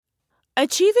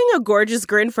Achieving a gorgeous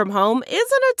grin from home isn't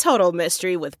a total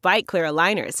mystery with Byte Clear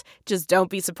aligners. Just don't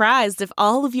be surprised if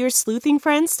all of your sleuthing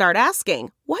friends start asking,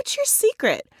 "What's your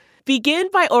secret?" Begin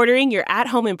by ordering your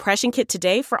at-home impression kit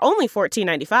today for only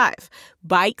 $14.95.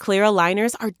 Byte Clear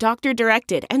aligners are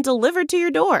doctor-directed and delivered to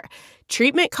your door.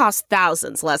 Treatment costs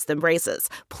thousands less than braces.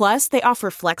 Plus, they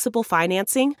offer flexible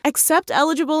financing, accept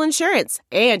eligible insurance,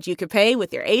 and you can pay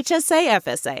with your HSA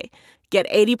FSA. Get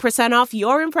 80% off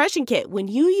your impression kit when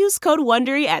you use code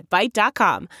WONDERY at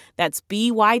Byte.com. That's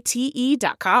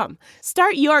BYTE.com.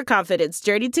 Start your confidence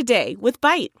journey today with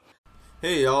Byte.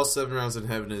 Hey y'all, 7 Rounds in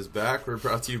Heaven is back. We're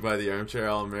brought to you by the Armchair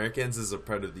All-Americans as a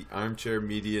part of the Armchair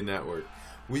Media Network.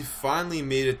 We finally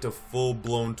made it to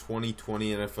full-blown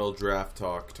 2020 NFL Draft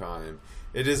Talk time.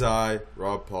 It is I,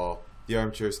 Rob Paul, the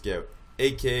Armchair Scout,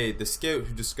 a.k.a. the scout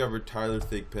who discovered Tyler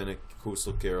Thigpen at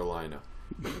Coastal Carolina.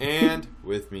 And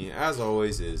with me, as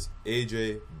always, is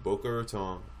AJ Boca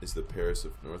Raton, is the Paris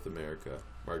of North America,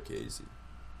 Marchese.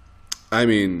 I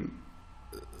mean,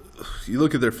 you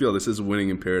look at their field, this is winning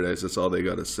in paradise. That's all they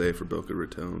got to say for Boca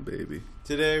Raton, baby.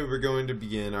 Today, we're going to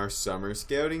begin our summer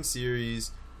scouting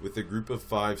series with the Group of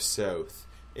 5 South,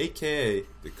 a.k.a.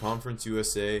 the Conference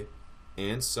USA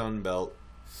and Sun Belt,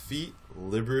 feat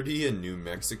Liberty and New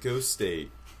Mexico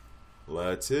State.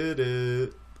 Let's hit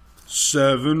it.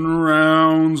 7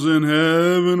 rounds in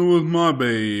heaven with my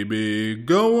baby,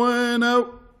 going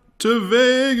out to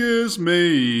Vegas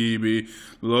maybe,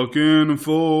 looking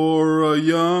for a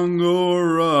young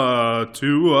or a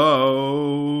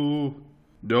 2-0.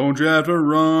 Don't draft a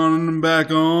running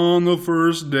back on the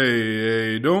first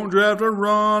day, don't draft a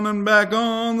running back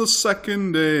on the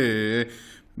second day,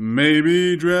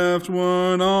 maybe draft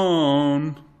one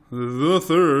on the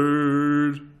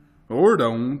third, or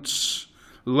don't.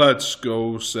 Let's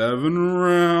go 7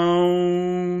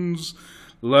 rounds.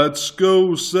 Let's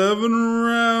go 7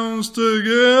 rounds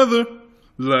together.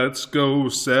 Let's go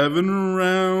 7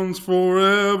 rounds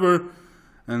forever.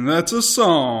 And that's a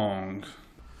song.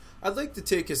 I'd like to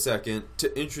take a second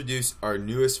to introduce our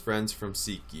newest friends from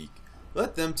SeatGeek.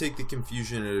 Let them take the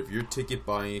confusion out of your ticket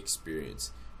buying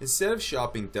experience. Instead of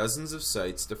shopping dozens of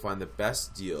sites to find the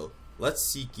best deal, let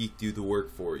SeatGeek do the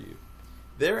work for you.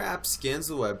 Their app scans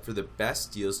the web for the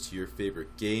best deals to your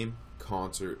favorite game,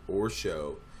 concert, or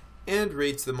show, and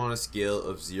rates them on a scale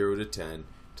of 0 to 10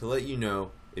 to let you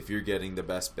know if you're getting the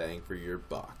best bang for your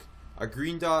buck. A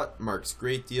green dot marks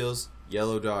great deals,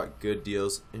 yellow dot good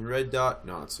deals, and red dot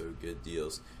not so good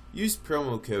deals. Use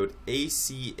promo code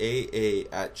ACAA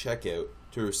at checkout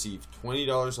to receive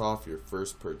 $20 off your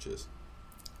first purchase.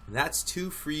 That's 2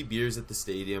 free beers at the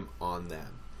stadium on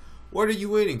them. What are you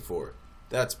waiting for?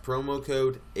 That's promo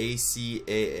code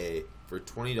ACAA for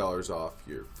 $20 off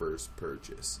your first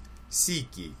purchase.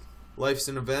 SeatGeek. Life's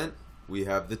an event. We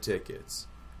have the tickets.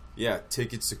 Yeah,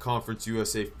 tickets to Conference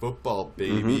USA football,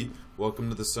 baby. Welcome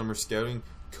to the Summer Scouting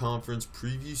Conference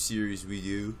Preview Series we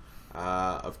do.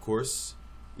 Of course,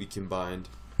 we combined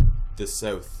the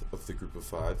South of the Group of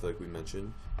 5, like we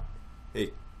mentioned.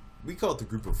 Hey, we call it the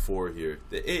Group of 4 here.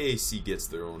 The AAC gets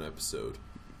their own episode.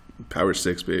 Power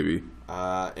 6, baby.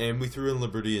 And we threw in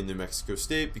Liberty and New Mexico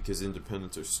State because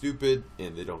independents are stupid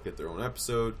and they don't get their own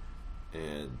episode.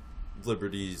 And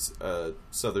Liberty's a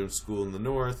southern school in the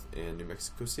north and New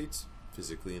Mexico State's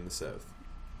physically in the south.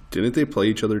 Didn't they play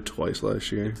each other twice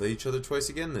last year? They play each other twice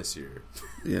again this year.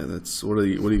 Yeah, that's what are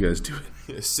you guys doing?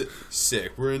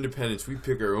 Sick. We're independents. We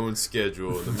pick our own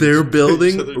schedule. They're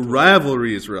building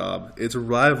rivalries, Rob. It's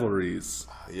rivalries.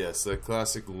 Yes, that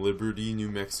classic Liberty New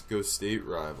Mexico State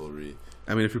rivalry.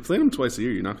 I mean, if you're playing them twice a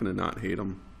year, you're not going to not hate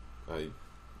them.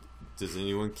 Does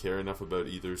anyone care enough about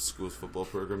either school's football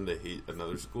program to hate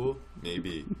another school?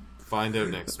 Maybe. Find out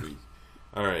next week.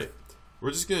 All right.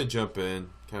 We're just going to jump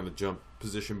in, kind of jump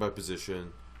position by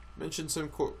position, mention some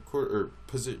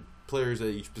players at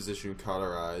each position caught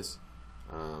our eyes,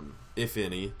 if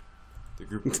any. The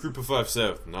group of 5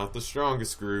 South, not the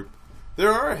strongest group.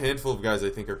 There are a handful of guys I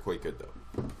think are quite good, though.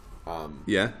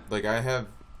 Yeah? Like,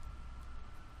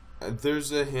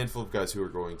 there's a handful of guys who are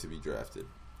going to be drafted,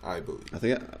 I believe. I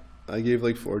think I gave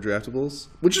like 4 draftables,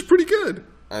 which is pretty good.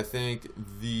 I think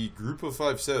the Group of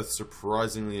 5 South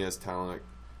surprisingly has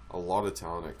a lot of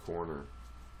talent at corner.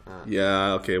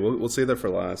 Yeah, okay. We'll save that for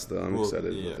last, though. I'm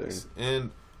excited. Yes.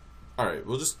 And, all right,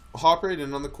 we'll just hop right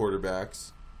in on the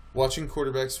quarterbacks. Watching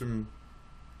quarterbacks from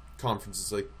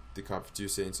conferences like the Conference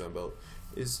USA and Sun Belt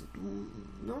is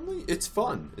normally, it's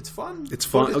fun. It's fun. It's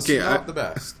fun. It's not the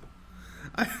best.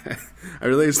 I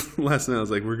realized last night, I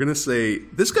was like, we're going to say,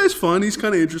 this guy's fun, he's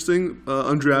kind of interesting,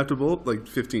 undraftable, like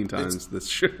 15 times this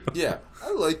show. Yeah,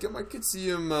 I like him. I could see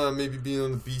him maybe being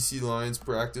on the BC Lions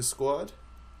practice squad.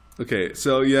 Okay,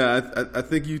 so yeah, I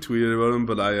think you tweeted about him,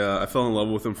 but I fell in love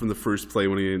with him from the first play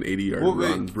when he had an 80-yard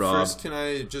run. Rob. First, can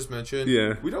I just mention?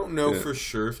 Yeah. We don't know for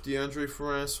sure if DeAndre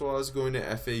Francois is going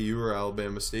to FAU or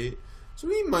Alabama State, so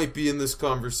he might be in this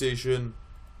conversation,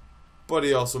 but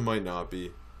he also might not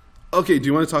be. Okay, do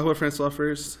you want to talk about Francois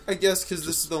first? I guess because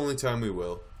this is the only time we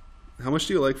will. How much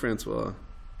do you like Francois?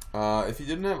 If he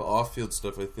didn't have off-field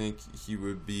stuff, I think he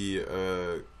would be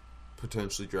a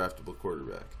potentially draftable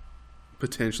quarterback.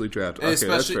 Potentially drafted.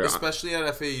 And okay, especially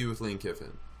at FAU with Lane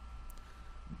Kiffin.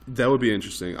 That would be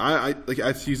interesting.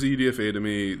 He's a UDFA to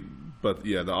me, but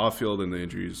yeah, the off-field and the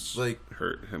injuries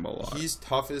hurt him a lot. He's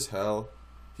tough as hell.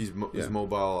 He's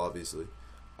mobile, obviously.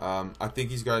 I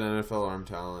think he's got NFL arm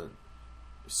talent.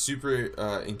 Super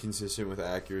inconsistent with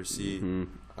accuracy.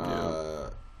 Mm-hmm.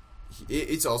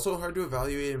 It's also hard to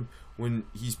evaluate him when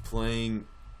he's playing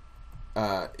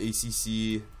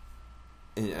ACC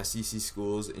and SEC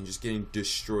schools and just getting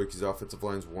destroyed because the offensive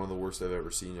line is one of the worst I've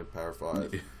ever seen in Power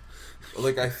 5.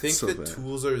 I think so the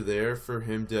tools are there for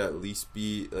him to at least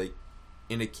be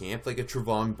in a camp, like a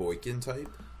Trevon Boykin type.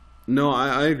 No,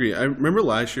 I agree. I remember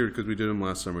last year because we did him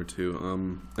last summer too,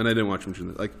 and I didn't watch him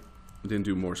during I didn't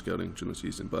do more scouting during the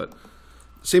season, but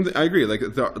same thing. I agree.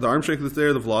 The arm strength is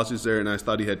there, the velocity is there, and I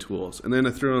thought he had tools. And then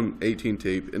I threw on 18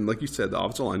 tape, and like you said, the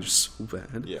offensive line is just so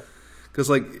bad. Yeah.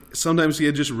 Because sometimes he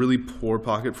had just really poor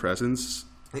pocket presence,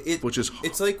 which is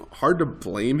hard to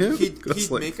blame him. He'd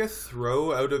make a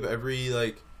throw out of every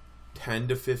 10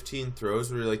 to 15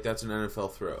 throws where you're that's an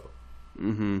NFL throw.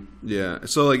 Mm-hmm. Yeah.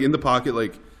 So in the pocket,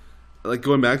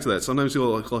 going back to that, sometimes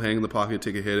he'll hang in the pocket,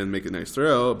 take a hit, and make a nice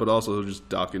throw, but also he'll just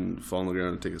duck and fall on the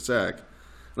ground and take a sack. And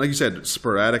like you said,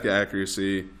 sporadic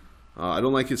accuracy. I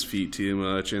don't like his feet too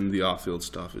much, and the off-field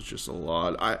stuff is just a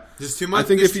lot. There's too much.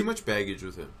 There's too much baggage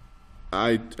with him.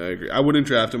 I agree. I wouldn't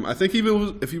draft him. I think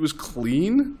if he was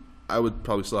clean, I would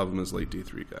probably still have him as late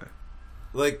D3 guy.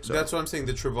 That's what I'm saying.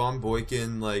 The Trevon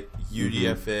Boykin,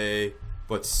 UDFA,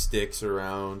 but sticks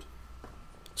around.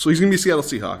 So he's going to be Seattle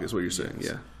Seahawk, is what you're saying,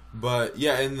 yeah. But,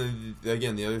 yeah, and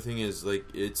the other thing is,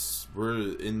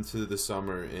 we're into the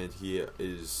summer, and he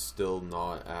is still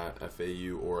not at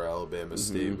FAU or Alabama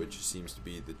State, which seems to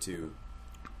be the two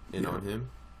on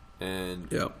him. And...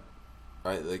 yeah.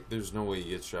 There's no way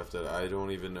he gets drafted. I don't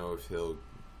even know if he'll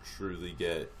truly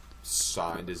get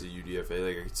signed as a UDFA.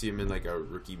 I could see him in a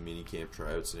rookie minicamp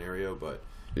tryout scenario, but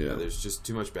there's just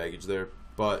too much baggage there.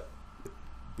 But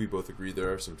we both agree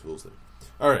there are some tools there.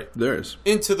 All right, there is.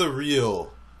 Into the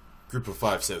real group of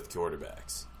 5 South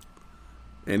quarterbacks.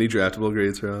 Any draftable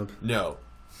grades, Rob? No,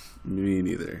 me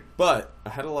neither. But I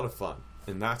had a lot of fun,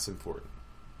 and that's important.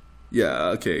 Yeah,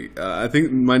 okay. I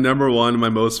think my number one, my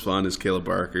most fun, is Caleb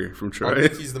Barker from Troy. I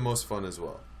think he's the most fun as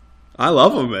well. I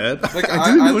love him, man. I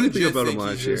didn't know anything about him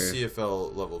last year. He's a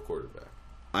CFL level quarterback.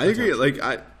 I agree.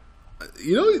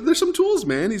 There's some tools,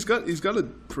 man. He's got a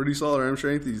pretty solid arm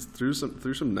strength. He's threw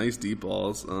some nice deep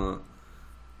balls. The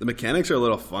mechanics are a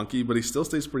little funky, but he still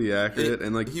stays pretty accurate.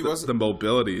 The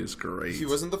mobility is great. He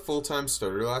wasn't the full-time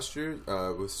starter last year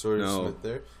with Sawyer Smith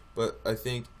there, but I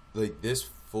think this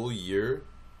full year.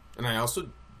 And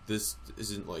this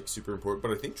isn't super important, but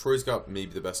I think Troy's got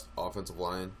maybe the best offensive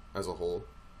line as a whole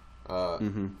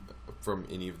from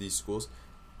any of these schools.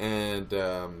 And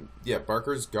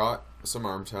Barker's got some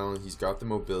arm talent. He's got the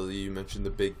mobility. You mentioned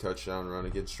the big touchdown run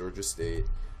against Georgia State.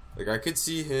 I could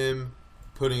see him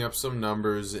putting up some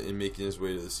numbers and making his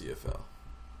way to the CFL.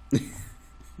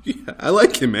 Yeah, I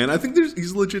like him, man. I think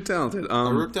he's legit talented. I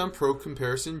wrote down pro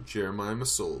comparison Jeremiah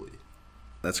Masoli.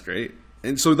 That's great.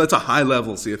 And so that's a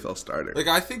high-level CFL starter.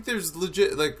 I think there's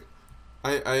legit,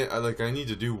 I need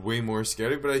to do way more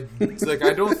scouting, but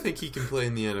I don't think he can play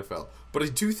in the NFL. But I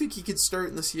do think he could start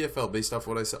in the CFL based off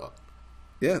what I saw.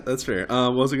 Yeah, that's fair.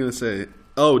 What was I going to say?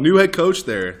 Oh, new head coach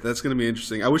there. That's going to be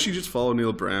interesting. I wish he just followed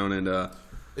Neil Brown and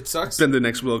it sucks. Been the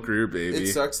next Will Grier baby. It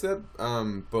sucks that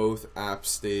both App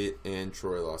State and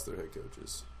Troy lost their head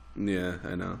coaches. Yeah,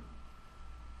 I know.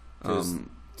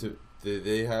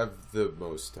 They have the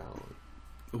most talent.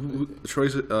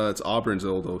 Troy's it's Auburn's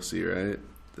old OC, right?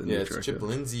 It's Chip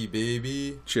Lindsey,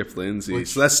 baby. Chip Lindsey.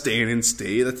 So that's staying in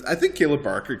state. I think Caleb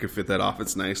Barker could fit that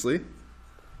offense nicely.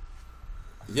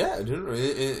 Yeah,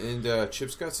 and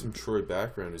Chip's got some Troy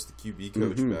background as the QB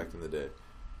coach back in the day.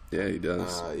 Yeah, he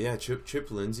does. Chip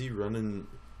Lindsey running.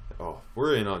 Oh,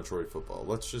 we're in on Troy football.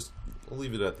 We'll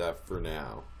leave it at that for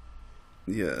now.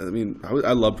 Yeah, I mean,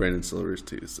 I love Brandon Silvers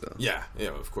too. So yeah,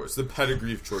 of course, the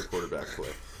pedigree of Troy quarterback play.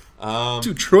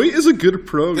 Dude, Troy is a good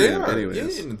program. They are.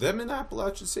 Anyways. Yeah, them in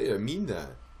Appalachian State. I mean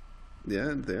that.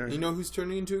 Yeah, they are. You know who's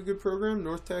turning into a good program?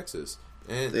 North Texas.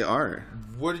 And they are.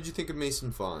 What did you think of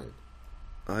Mason Fine?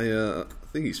 I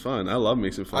think he's fine. I love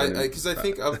Mason Fine. Because I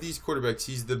think of these quarterbacks,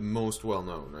 he's the most well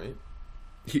known, right?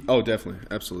 Definitely,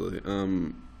 absolutely.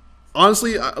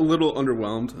 Honestly, a little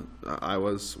underwhelmed. I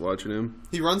was watching him.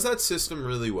 He runs that system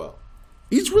really well.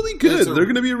 He's really good. They're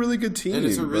going to be a really good team. And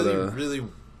it's a really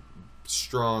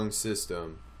strong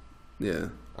system. Yeah.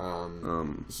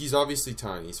 He's obviously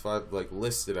tiny. He's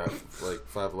listed at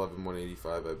 5'11",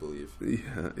 185, I believe.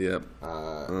 Yeah. Yep.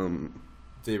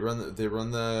 They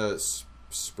run the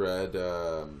spread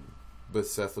with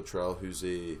Seth Luttrell, who's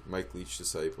a Mike Leach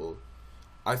disciple.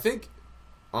 I think,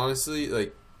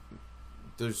 honestly,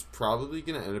 there's probably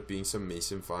going to end up being some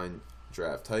Mason Fine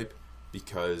draft type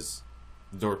because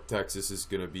North Texas is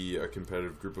going to be a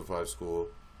competitive Group of 5 school.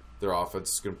 Their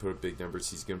offense is going to put up big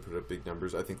numbers. He's going to put up big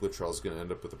numbers. I think Luttrell's going to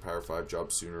end up with a Power 5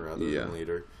 job sooner rather than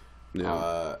later.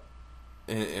 Yeah.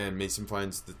 And Mason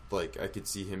Fine's I could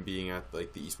see him being at the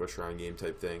East-West Shrine game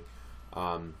type thing.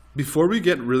 Before we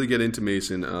get into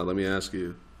Mason, let me ask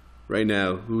you, right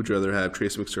now, who would you rather have,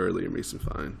 Trace McSorley or Mason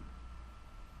Fine?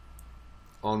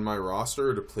 On my roster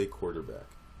or to play quarterback?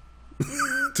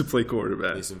 To play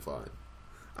quarterback. Mason Fine.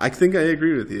 I think I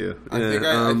agree with you. I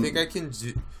think I can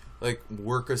do,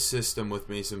 work a system with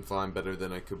Mason Fine better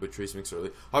than I could with Trace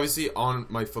McSorley. Obviously, on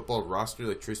my football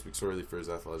roster, Trace McSorley for his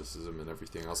athleticism and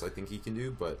everything else, I think he can do.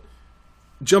 But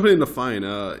jumping into Fine,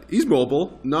 he's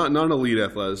mobile, not an elite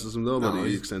athleticism though, but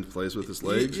he extends plays with his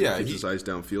legs. He keeps his eyes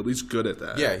downfield. He's good at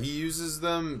that. Yeah, he uses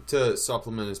them to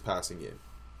supplement his passing game.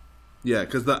 Yeah,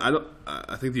 because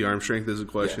I think the arm strength is a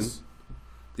question. Yes.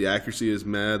 The accuracy is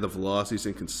mad. The velocity is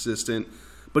inconsistent.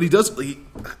 But he does.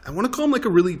 I want to call him a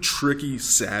really tricky,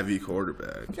 savvy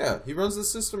quarterback. Yeah, he runs the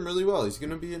system really well. He's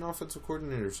going to be an offensive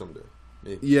coordinator someday.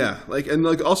 Maybe. Yeah,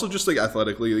 also just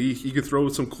athletically, he could throw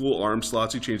some cool arm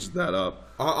slots. He changes that up.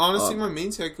 Honestly, my main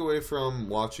takeaway from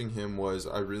watching him was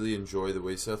I really enjoy the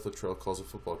way Seth Luttrell calls a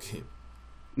football game.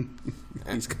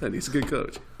 He's good. He's a good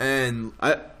coach. And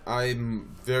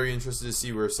I'm very interested to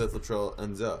see where Seth Luttrell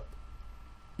ends up.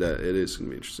 That it is going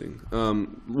to be interesting.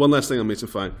 One last thing on Mason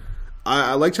Fine.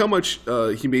 I liked how much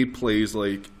he made plays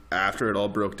after it all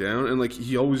broke down, and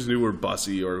he always knew where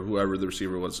Bussy or whoever the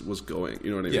receiver was going. You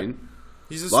know what I mean?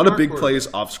 He's a lot of big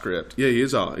plays off script. Yeah, he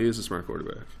is a smart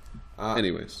quarterback.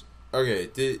 Anyways, okay.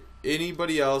 Did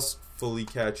anybody else fully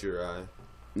catch your eye?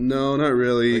 No, not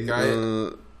really.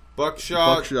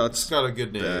 Buckshot's got a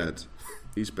good name. Bad.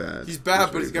 He's bad. He's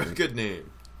bad, but he's got a good name.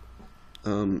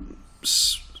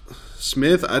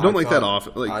 Smith, I don't like that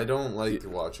often. I don't like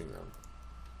watching them.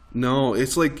 No,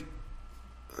 it's I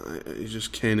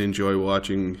just can't enjoy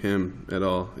watching him at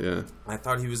all. Yeah, I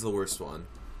thought he was the worst one.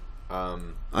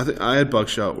 I had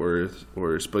Buckshot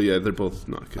worse, but yeah, they're both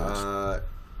not good.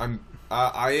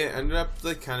 I ended up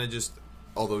kind of just,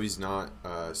 although he's not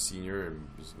a senior and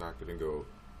he's not going to go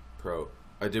pro.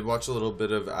 I did watch a little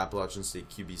bit of Appalachian State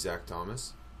QB Zach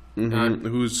Thomas. Mm-hmm.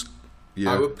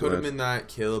 I would put him in that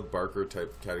Caleb Barker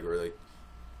type category.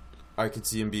 I could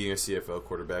see him being a CFL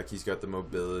quarterback. He's got the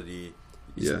mobility.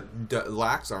 He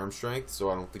lacks arm strength, so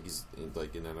I don't think he's an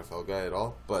NFL guy at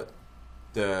all. But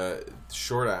the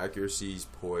short accuracy, he's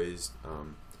poised.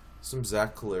 Some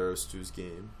Zach Caleros to his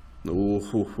game. Ooh.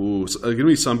 So, give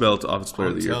me Sunbelt Offensive Player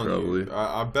of the Year, probably.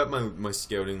 I bet my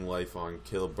scouting life on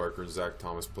Caleb Barker and Zach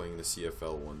Thomas playing the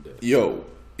CFL one day. Yo.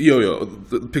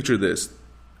 Picture this.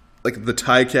 The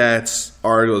Ticats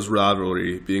Argos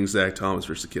rivalry being Zach Thomas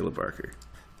versus Caleb Barker.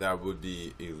 That would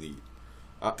be elite.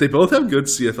 They both have good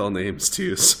CFL names,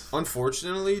 too. So.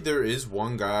 Unfortunately, there is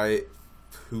one guy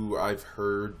who I've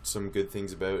heard some good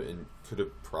things about and could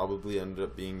have probably ended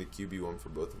up being the QB1 for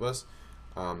both of us.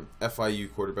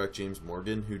 FIU quarterback James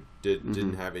Morgan, who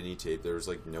didn't have any tape. There was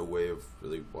no way of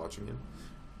really watching him.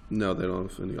 No, they don't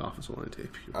have any offensive line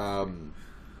tape.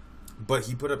 But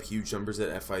he put up huge numbers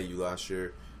at FIU last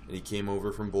year, and he came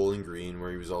over from Bowling Green,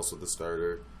 where he was also the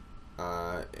starter.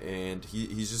 And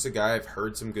he's just a guy I've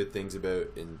heard some good things about,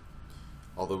 and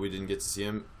although we didn't get to see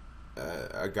him,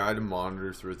 a guy to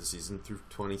monitor throughout the season. Threw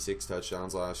 26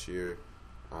 touchdowns last year.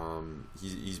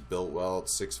 He's built well at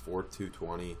 6'4",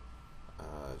 220.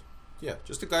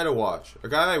 Just a guy to watch. A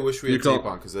guy I wish we had tape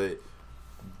on, because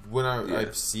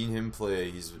I've seen him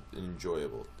play, he's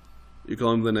enjoyable. You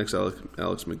call him the next Alex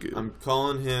Magoo. I'm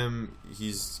calling him,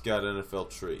 he's got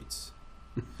NFL traits.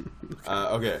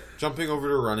 Okay, jumping over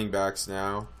to running backs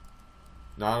now.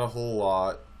 Not a whole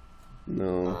lot.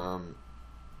 No.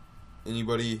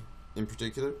 Anybody in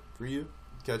particular for you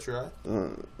catch your eye?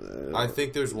 I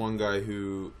think there's one guy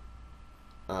who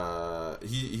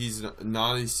he's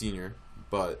not a senior,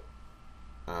 but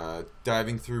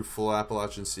diving through full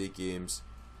Appalachian State games,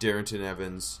 Darrington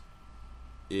Evans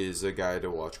is a guy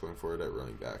to watch going forward at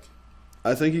running back.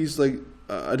 I think he's like.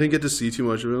 I didn't get to see too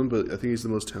much of him, but I think he's the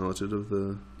most talented of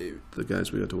the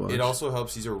guys we got to watch. It also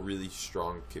helps he's a really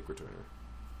strong kick returner.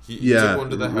 He took one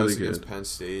to the house against Penn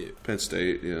State. Penn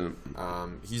State, yeah.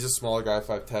 He's a smaller guy,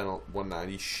 5'10",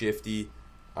 190, shifty.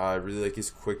 I really like his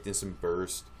quickness and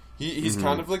burst. He's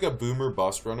kind of like a boomer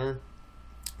bust runner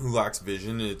who lacks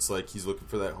vision. It's like he's looking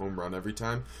for that home run every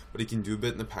time, but he can do a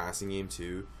bit in the passing game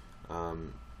too.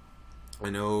 I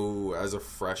know as a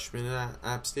freshman at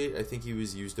App State, I think he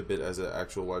was used a bit as an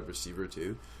actual wide receiver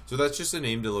too. So that's just a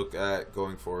name to look at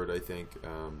going forward, I think.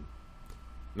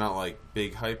 Not like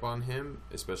big hype on him,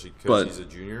 especially because he's a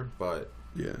junior, but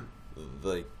yeah,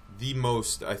 like the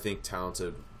most, I think,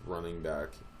 talented running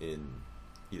back in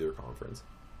either conference.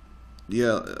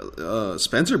 Yeah,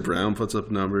 Spencer Brown puts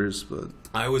up numbers, but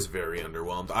I was very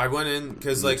underwhelmed. I went in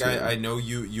because like I know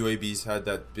UAB's had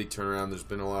that big turnaround. There's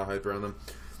been a lot of hype around them,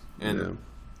 and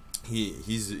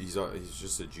he's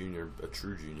just a junior, a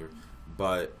true junior,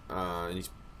 but and he's.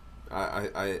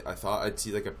 I thought I'd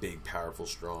see like a big, powerful,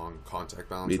 strong contact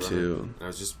balance. Me runner, too. and I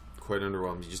was just quite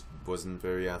underwhelmed. He just wasn't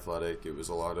very athletic. It was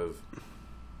a lot of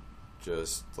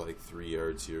just like 3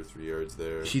 yards here, 3 yards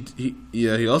there.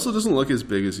 He also doesn't look as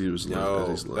big as he was.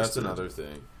 That's another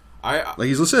thing. Like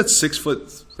he's listed at 6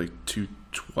 foot, like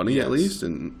 220 at least,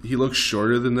 and he looks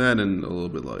shorter than that and a little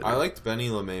bit lighter. I liked Benny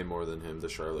LeMay more than him, the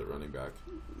Charlotte running back.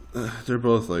 They're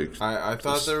both like. I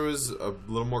thought there was a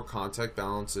little more contact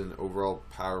balance and overall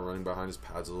power running behind his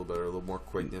pads a little better, a little more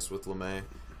quickness with LeMay.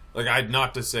 Like,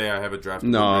 not to say I have a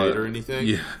draftable grade or anything.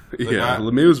 Yeah, like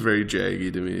LeMay was very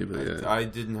jaggy to me, but I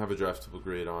didn't have a draftable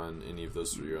grade on any of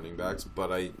those 3 running backs,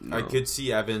 but I could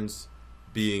see Evans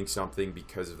being something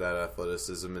because of that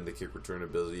athleticism and the kick return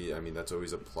ability. I mean, that's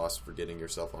always a plus for getting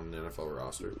yourself on an NFL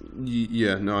roster.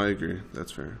 Yeah, no, I agree.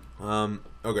 That's fair.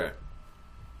 Okay.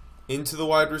 Into the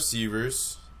wide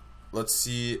receivers. Let's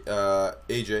see.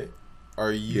 AJ,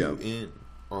 are you in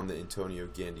on the Antonio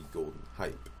Gandy Golden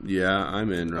hype? Yeah,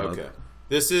 I'm in, Rob. Okay.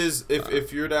 This is,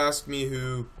 if you were to ask me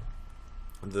who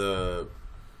the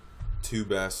 2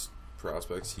 best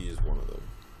prospects, he is one of them.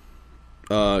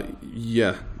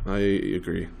 Yeah, I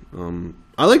agree.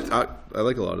 I like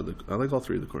a lot of I like all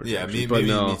 3 of the corners. Yeah, actually,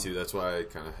 me too. That's why I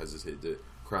kind of hesitated to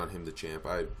crown him the champ.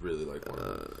 I really like one of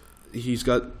them. He's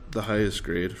got the highest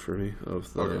grade for me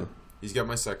of the. Okay. He's got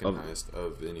my second highest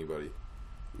of anybody.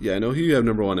 Yeah, I know who you have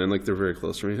number 1, and like they're very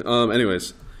close for me.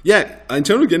 Anyways, yeah,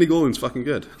 Antonio Gandy Golden's fucking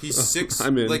good. He's 6.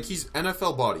 I'm in. Like he's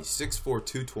NFL body, 6'4",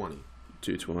 220.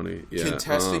 220. Yeah.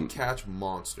 Contested catch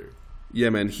monster. Yeah,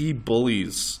 man, he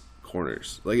bullies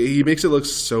corners. Like he makes it look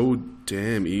so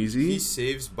damn easy. He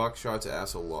saves Buckshot's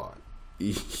ass a lot.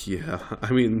 Yeah,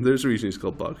 I mean, there's a reason he's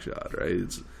called Buckshot, right?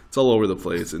 It's all over the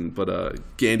place,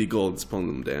 but Gandy Golden's pulling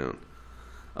them down.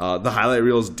 The highlight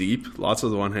reel is deep. Lots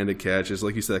of the one-handed catches,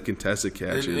 like you said, contested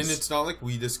catches. And it's not like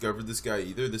we discovered this guy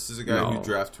either. This is a guy who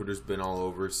draft Twitter's been all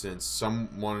over since.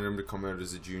 Some wanted him to come out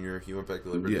as a junior. He went back to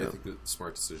Liberty. I think it's a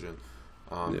smart decision.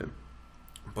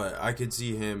 But I could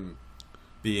see him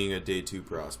being a day 2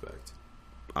 prospect.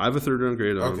 I have a 3rd-round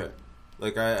grade on him. Okay.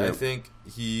 Like, I think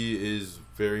he is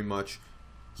very much...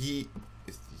 He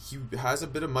has a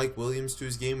bit of Mike Williams to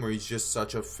his game where he's just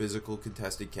such a physical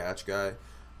contested catch guy.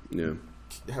 Yeah.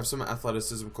 Have some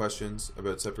athleticism questions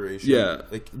about separation. Yeah.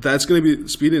 Like that's going to be...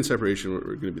 Speed and separation are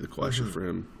going to be the question for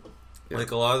him. Yeah.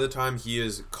 Like, a lot of the time he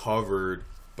is covered,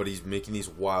 but he's making these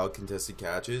wild contested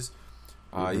catches.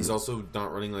 He's also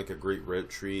not running like a great route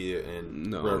tree,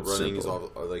 and running is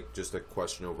all, like just a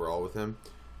question overall with him.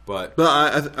 But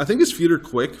I think his feet are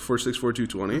quick for 6'4",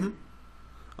 220.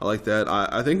 I like that.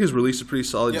 I think his release is pretty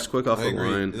solid. He's quick off the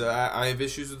line. I have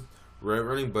issues with route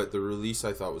running, but the release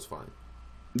I thought was fine.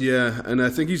 Yeah, and I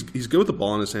think he's good with the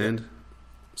ball in his hand.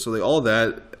 So like all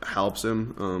that helps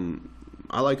him.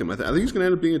 I like him. I think he's going to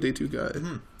end up being a day 2 guy.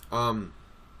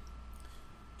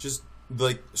 Just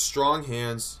like strong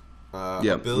hands.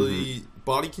 Ability,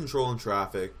 body control in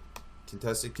traffic,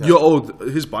 contested catch.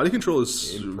 His body control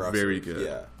is impressive. Very good.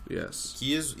 Yeah. Yes.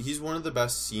 He's one of the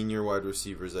best senior wide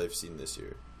receivers I've seen this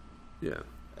year. Yeah.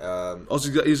 Also,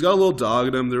 he's got a little dog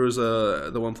in him. There was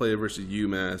the one play versus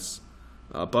UMass.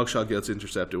 Buckshot gets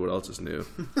intercepted. What else is new?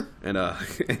 And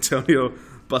Antonio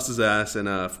busts his ass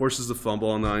and forces the fumble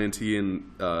on the INT, and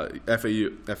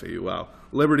FAU. Wow.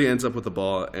 Liberty ends up with the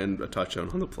ball and a touchdown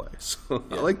on the play. So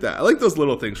I like that. I like those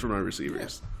little things from our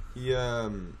receivers. Yeah.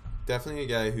 He definitely a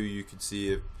guy who you could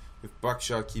see if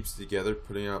Buckshot keeps together,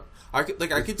 putting up. I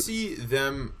could see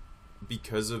them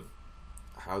because of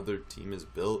how their team is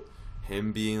built.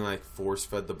 Him being like force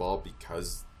fed the ball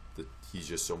because he's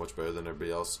just so much better than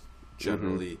everybody else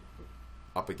generally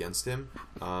up against him,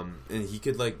 and he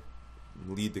could like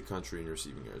lead the country in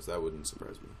receiving yards. That wouldn't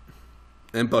surprise me.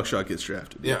 And Buckshot gets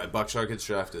drafted. Yeah, Buckshot gets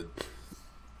drafted.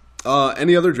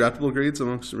 Any other draftable grades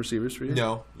amongst receivers for you?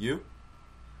 No, you?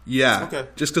 Yeah. Okay.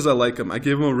 Just because I like him, I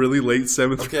gave him a really late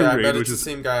 7th Okay, grade. I bet which it's the is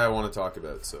same guy I want to talk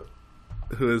about. So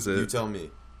who is it? you tell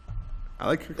me. I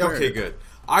like Kirk Merritt. Okay, good.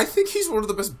 I think he's one of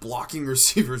the best blocking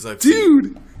receivers I've seen.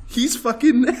 Dude, he's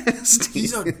fucking nasty.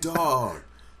 He's a dog.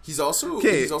 He's also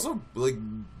like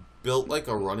built like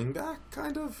a running back,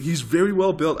 kind of. He's very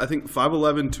well built. I think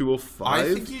 5'11", 205.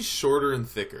 I think he's shorter and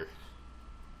thicker.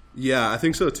 Yeah, I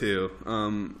think so too.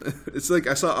 It's like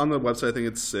I saw on the website. I think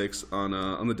it's 6 on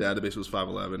the database. It was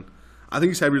 5'11". I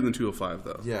think he's heavier than 205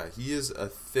 though. Yeah, he is a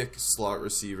thick slot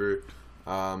receiver.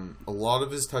 A lot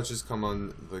of his touches come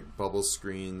on the bubble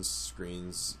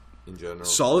screens in general.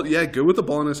 Solid, yeah, good with the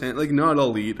ball in his hand. Like not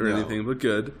elite or No. anything, but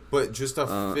good. But just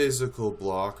a physical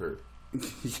blocker.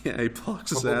 Yeah, he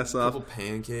blocks his ass off. Couple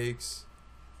pancakes.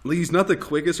 Like he's not the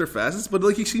quickest or fastest, but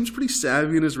like he seems pretty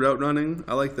savvy in his route running.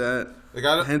 I like that. Like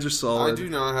hands are solid. I do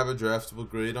not have a draftable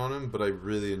grade on him, but I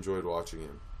really enjoyed watching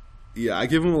him. Yeah, I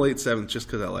give him a late 7th just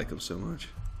because I like him so much.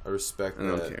 I respect I that.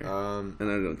 don't care.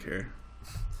 And I don't care.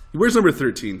 He wears number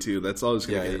 13 too. That's always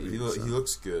gonna Yeah, get me. he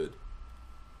looks good.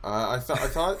 I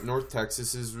thought North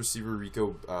Texas's receiver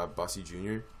Rico Bussey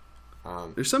Jr.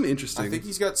 There's some interesting. I think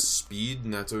he's got speed,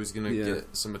 and that's always gonna Yeah.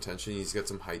 get some attention. He's got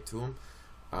some height to him.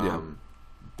 Yeah.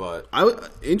 But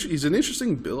he's an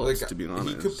interesting build, like, to be honest.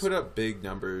 he could put up big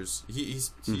numbers.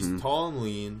 He's tall and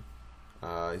lean.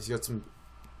 He's got some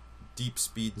deep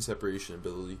speed and separation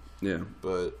ability. Yeah.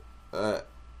 But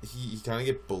he kind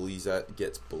of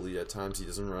gets bullied at times. He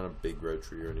doesn't run a big route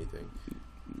tree or anything.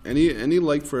 Any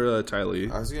like for Ty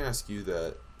Lee? I was gonna ask you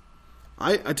that.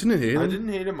 I didn't hate him. I didn't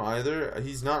hate him either.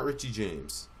 He's not Richie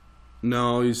James.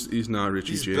 No, he's not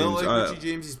Richie He's James. built like Richie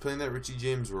James. He's playing that Richie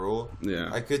James role.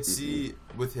 Yeah. I could see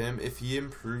with him if he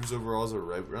improves overall as a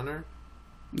route runner.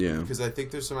 Yeah. Because I think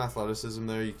there's some athleticism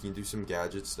there. You can do some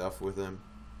gadget stuff with him.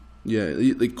 Yeah,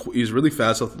 he's really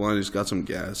fast off the line. He's got some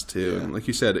gas too, Yeah. and like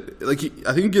you said, I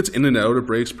think he gets in and out of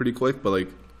breaks pretty quick. But like,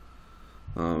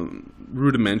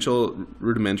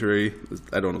 rudimentary.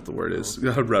 I don't know what the word is.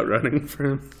 Route running for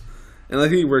him, and I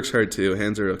think he works hard too.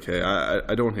 Hands are okay.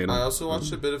 I don't hate him. I also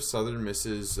watched a bit of Southern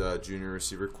Miss's junior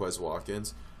receiver Quez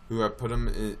Watkins, who I put him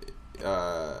in.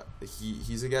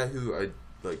 He's a guy who I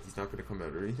like. He's not going to come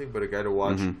out or anything, but a guy to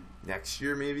watch next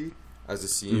year maybe. As a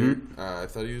senior, I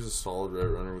thought he was a solid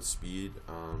route runner with speed.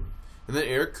 And then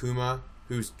Eric Kuma,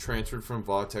 who's transferred from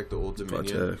Vautech to Old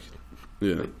Dominion.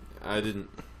 Yeah. I didn't.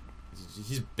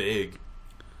 He's big.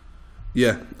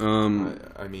 Yeah.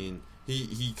 I mean,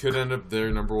 he could end up their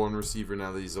number one receiver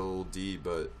now that he's old D,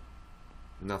 but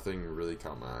nothing really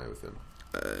caught my eye with him.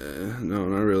 No,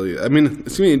 not really. I mean,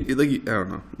 it's me. Like, I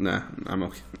don't know. Nah, I'm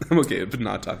okay. I'm okay, but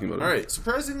not talking about it. All right.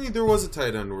 Surprisingly, there was a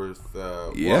tight end worth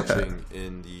watching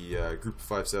in the Group of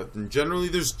 5 South, and generally,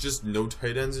 there's just no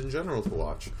tight ends in general to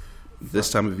watch.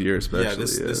 This time of year, especially.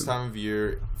 This time of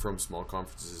year from small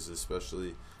conferences,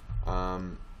 especially.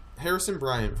 Harrison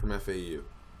Bryant from FAU.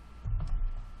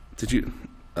 Did you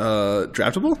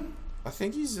draftable? I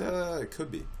think he's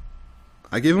could be.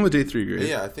 I gave him a day 3 grade.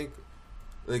 Yeah, I think.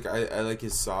 Like I like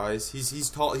his size. He's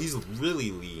tall. He's really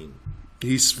lean.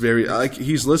 He's very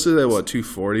he's listed at what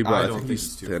 240, but I don't think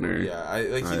he's thinner. Yeah,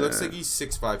 he looks like he's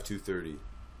 6'5", 230.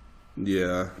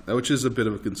 Yeah, which is a bit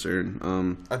of a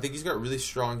concern. I think he's got really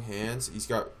strong hands. He's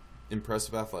got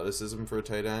impressive athleticism for a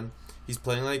tight end. He's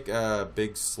playing like a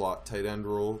big slot tight end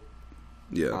role.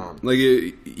 Yeah,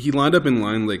 he lined up in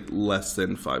line like less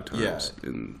than 5 times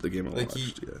in the game I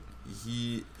watched.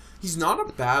 He's not a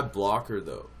bad blocker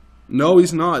though. No,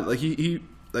 he's not. Like he's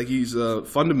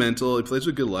fundamental. He plays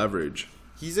with good leverage.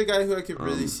 He's a guy who I could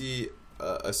really see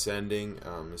ascending,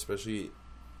 especially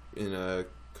in a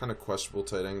kind of questionable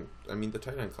tight end. I mean, the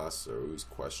tight end classes are always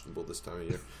questionable this time of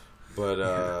year,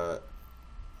 but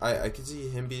I could see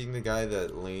him being the guy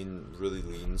that Lane really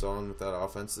leans on with that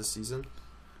offense this season.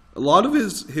 A lot of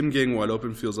him getting wide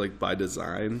open feels like by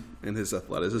design and his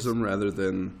athleticism rather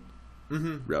than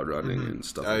route running and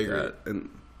stuff like that. And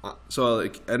so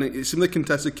and it seemed like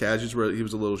contested catches where he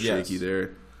was a little shaky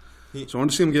there. So I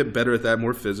want to see him get better at that,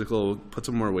 more physical, put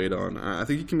some more weight on. I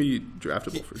think he can be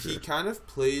draftable for sure. He kind of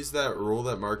plays that role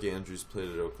that Mark Andrews played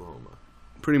at Oklahoma.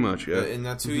 Pretty much, yeah. And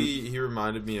that's who he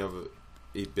reminded me of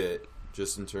a bit,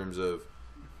 just in terms of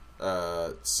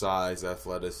size,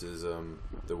 athleticism,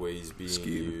 the way he's being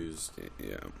used.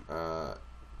 Yeah. I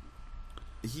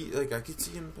could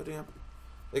see him putting up.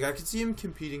 Like, I could see him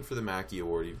competing for the Mackey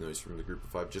Award, even though he's from the Group of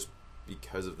 5, just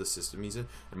because of the system he's in.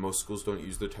 And most schools don't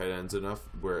use their tight ends enough,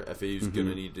 where FAU's going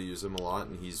to need to use them a lot,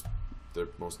 and he's the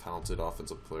most talented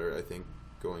offensive player, I think,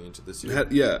 going into this year.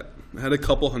 Had a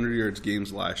couple 100 yards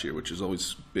games last year, which is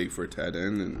always big for a tight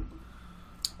end, and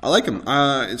I like him.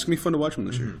 It's gonna be fun to watch him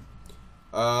this year.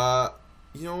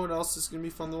 You know what else is gonna be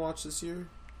fun to watch this year?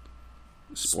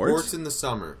 Sports in the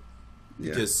summer,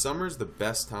 Yeah. because summer's the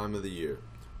best time of the year.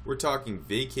 We're talking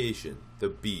vacation, the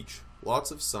beach,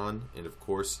 lots of sun, and of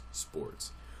course,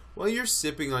 sports. While you're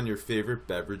sipping on your favorite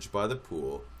beverage by the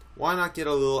pool, why not get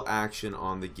a little action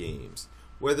on the games?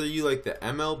 Whether you like the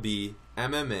MLB,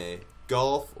 MMA,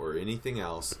 golf, or anything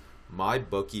else,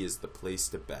 MyBookie is the place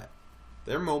to bet.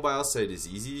 Their mobile site is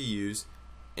easy to use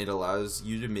and allows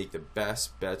you to make the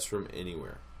best bets from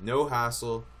anywhere. No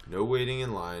hassle, no waiting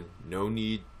in line, no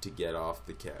need to get off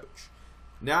the couch.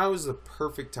 Now is the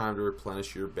perfect time to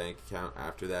replenish your bank account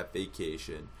after that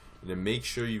vacation and to make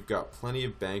sure you've got plenty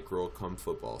of bankroll come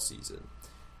football season.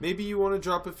 Maybe you want to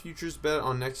drop a futures bet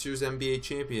on next year's NBA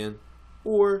champion,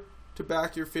 or to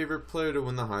back your favorite player to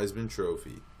win the Heisman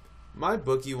Trophy.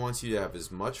 MyBookie wants you to have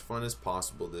as much fun as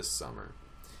possible this summer.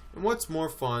 And what's more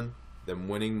fun than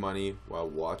winning money while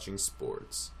watching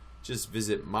sports? Just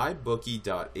visit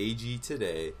mybookie.ag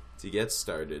today to get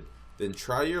started, then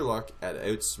try your luck at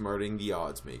outsmarting the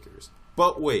odds makers.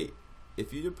 But wait,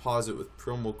 if you deposit with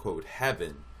promo code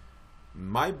HEAVEN,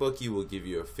 MyBookie will give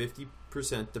you a 50%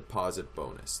 deposit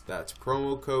bonus. That's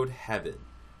promo code HEAVEN.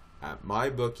 At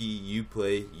MyBookie, you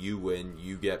play, you win,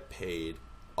 you get paid.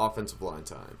 Offensive line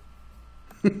time.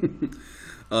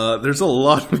 There's a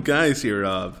lot of guys here,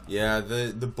 Rob. Yeah,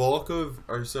 the bulk of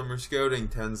our summer scouting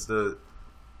tends to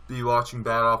be watching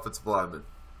bad offensive linemen.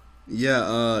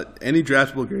 Yeah, any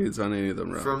draftable grades on any of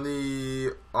them, Rob? From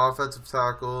the offensive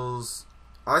tackles,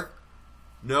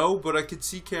 no, but I could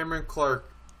see Cameron Clark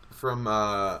from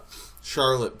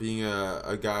Charlotte being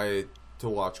a guy to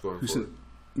watch going forward.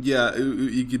 Yeah,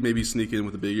 you could maybe sneak in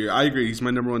with a big year. I agree. He's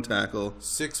my number one tackle.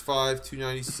 6'5",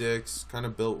 296, kind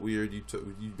of built weird. You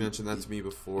mentioned that to me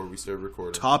before we started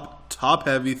recording. Top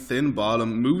heavy, thin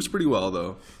bottom, moves pretty well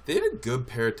though. They had a good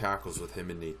pair of tackles with him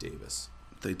and Nate Davis.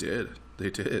 They did.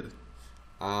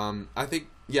 I think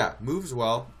moves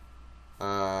well.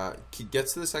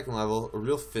 Gets to the second level, a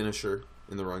real finisher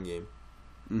in the run game.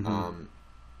 Mm-hmm.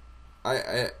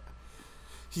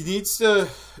 He needs to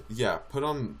put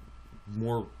on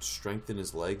more strength in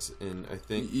his legs, and I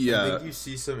think you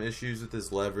see some issues with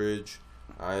his leverage.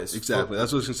 Exactly,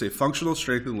 that's what I was going to say. Functional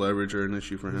strength and leverage are an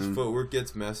issue for him. His footwork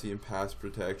gets messy in pass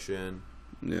protection.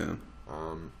 Yeah.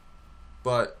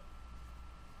 But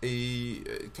he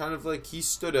kind of he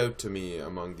stood out to me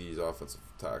among these offensive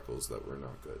tackles that were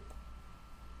not good.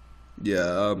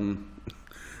 Yeah,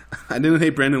 I didn't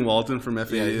hate Brandon Walton from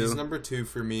FAU. Yeah, he's number 2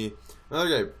 for me.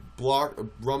 Another guy,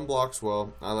 run blocks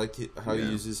well. I like how he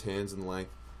uses his hands and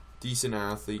length. Decent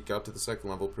athlete, got to the second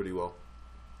level pretty well.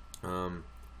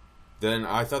 Then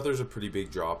I thought there was a pretty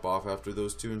big drop off after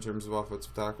those two in terms of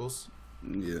offensive tackles.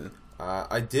 Yeah.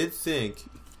 I did think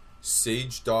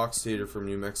Sage Dockstader from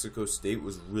New Mexico State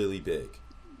was really big.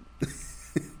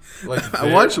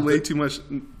 I watched way too much.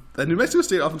 That New Mexico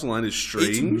State offensive line is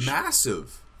strange. It's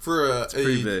massive for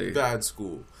a bad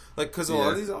school. Because a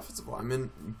lot of these offensive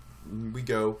linemen, we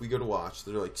go to watch.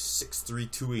 They're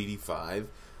 6'3", 285.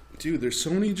 Dude, there's so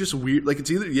many just weird. It's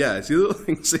either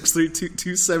 6'3",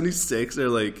 276,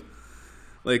 or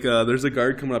there's a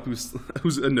guard coming up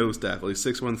who's a nose tackle. He's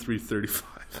 6'1", 335.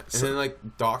 And then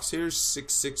Dockstader's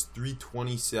 6'6",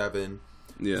 327.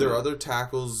 Yeah. There are other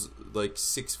tackles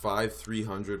 6'5",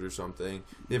 300 or something.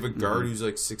 They have a guard who's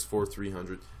 6'4",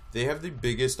 300. They have the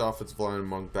biggest offensive line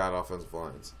among bad offensive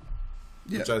lines.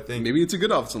 Yeah. Which I think maybe it's a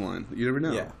good offensive line. You never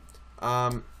know. Yeah.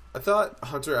 I thought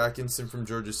Hunter Atkinson from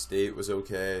Georgia State was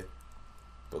okay,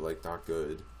 but not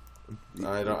good.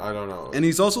 I don't know. And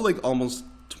he's also almost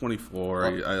 24.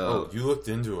 You looked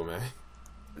into him,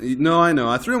 eh? No, I know.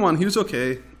 I threw him on. He was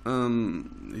okay.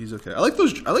 He's okay. I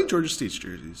like Georgia State's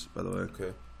jerseys, by the way.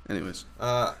 Okay. Anyways.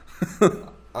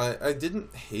 I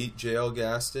didn't hate J.L.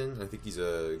 Gaston. I think he's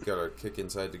got a kick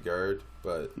inside the guard,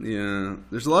 but yeah,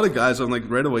 there's a lot of guys. I'm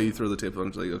right away you throw the tape on.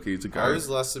 It's okay, he's a guard. I was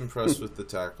less impressed with the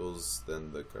tackles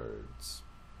than the guards,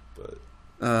 but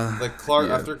Clark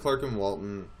after Clark and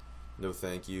Walton, no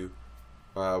thank you.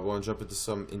 Want to jump into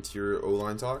some interior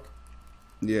O-line talk?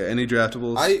 Yeah, any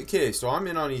draftables? So I'm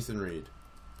in on Ethan Reed.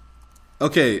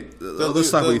 Okay,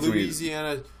 let's talk about Ethan Reed.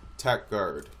 Louisiana Tech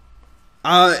guard.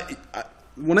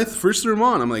 When I first threw him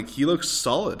on, I'm he looks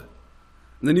solid.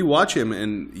 And then you watch him,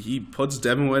 and he puts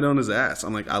Devin White on his ass.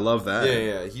 I'm I love that.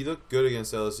 Yeah, he looked good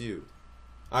against LSU.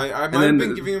 I might have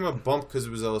been giving him a bump because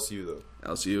it was LSU, though.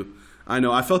 LSU. I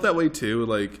know, I felt that way, too.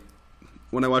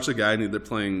 When I watch the guy and they're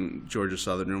playing Georgia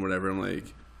Southern or whatever, I'm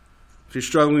If you're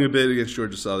struggling a bit against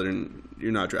Georgia Southern,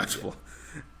 you're not draftable.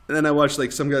 Yeah. And then I watched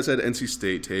like some guys had NC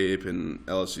State tape and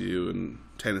LSU and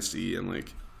Tennessee, and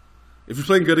like if you're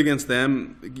playing good against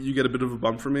them, you get a bit of a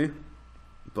bump for me.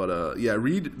 But yeah,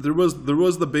 Reed, there was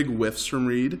the big whiffs from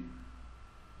Reed.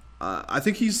 I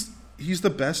think he's the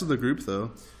best of the group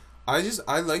though. I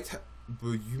liked.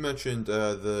 You mentioned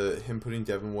him putting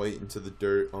Devin White into the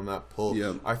dirt on that pull.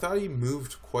 Yeah. I thought he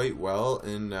moved quite well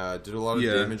and did a lot of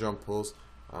damage on pulls.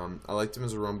 I liked him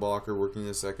as a run blocker, working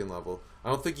the second level. I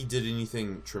don't think he did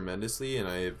anything tremendously,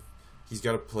 and he's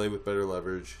got to play with better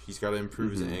leverage. He's got to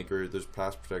improve his anchor. There's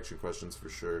pass protection questions for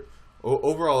sure.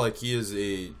 Overall, like, he is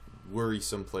a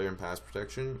worrisome player in pass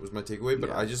protection was my takeaway.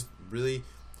 But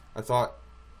I thought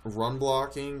run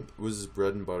blocking was his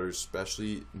bread and butter,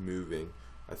 especially moving.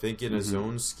 I think in a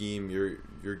zone scheme,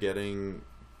 you're getting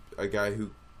a guy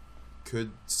who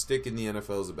could stick in the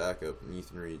NFL as a backup,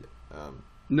 Ethan Reed.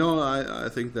 No, I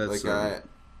think that's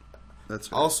that's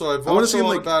fair. Also, I've watched a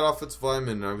lot of bad offensive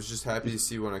linemen, and I was just happy to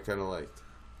see one I kind of liked.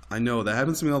 I know that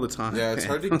happens to me all the time. Yeah, it's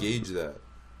hard to gauge that.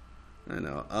 I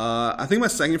know. I think my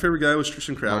second favorite guy was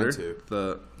Tristan Crowder, Mine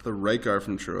too. the right guard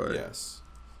from Troy. Yes,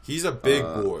 he's a big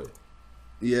boy.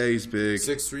 Yeah, he's big.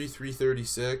 6'3",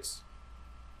 336.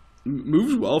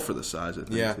 Moves well for the size, I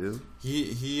think. Yeah, too.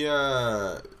 he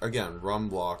again, run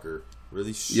blocker,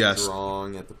 really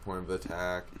strong at the point of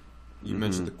attack. You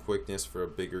mentioned the quickness for a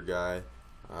bigger guy.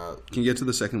 Can get to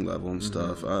the second level and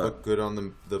stuff. Look good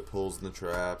on the pulls and the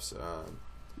traps.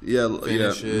 Yeah.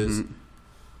 Finishes.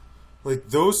 Like,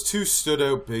 those two stood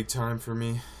out big time for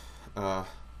me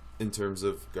in terms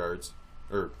of guards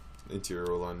or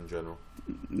interior line in general.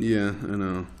 Yeah, I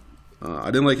know.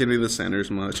 I didn't like any of the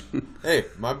centers much. Hey,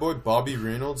 my boy Bobby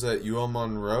Reynolds at UL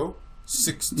Monroe,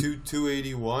 6'2",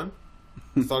 281.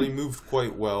 I thought he moved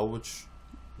quite well, which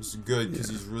was good because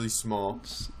he's really small.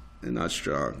 And not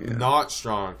strong. Yeah. Not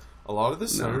strong. A lot of the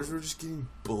centers were just getting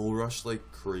bull rushed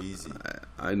like crazy.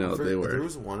 I know, they were. There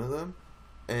was one of them,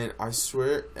 and I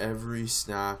swear every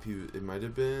snap, it might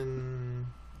have been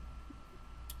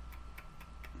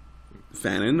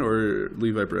Fannin or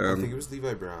Levi Brown? I think it was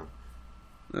Levi Brown.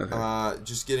 Okay.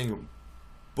 Just getting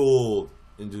bulled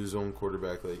into his own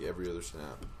quarterback like every other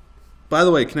snap. By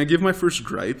the way, can I give my first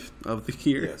gripe of the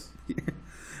year? Yes.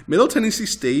 Middle Tennessee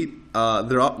State,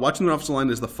 watching their offensive line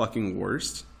is the fucking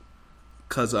worst.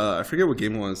 Because I forget what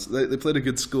game it was. They played a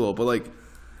good school, but like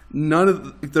none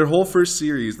of their whole first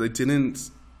series, they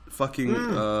didn't fucking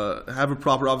have a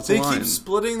proper offensive line. They keep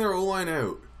splitting their O-line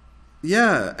out.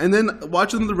 Yeah, and then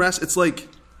watching the rest, it's like,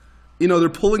 they're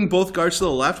pulling both guards to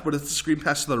the left, but it's a screen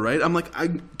pass to the right. I'm like,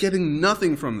 I'm getting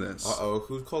nothing from this.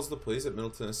 Who calls the plays at Middle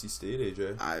Tennessee State,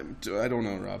 AJ? I don't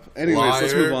know, Rob. Anyways,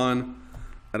 let's move on.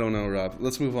 I don't know, Rob.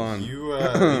 Let's move on.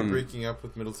 Are you breaking up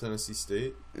with Middle Tennessee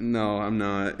State? No, I'm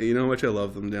not. You know how much I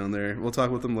love them down there. We'll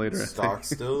talk with them later. Stock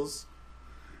stills?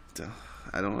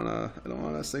 I don't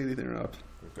wanna say anything, Rob.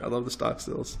 Okay. I love the stock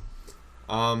stills.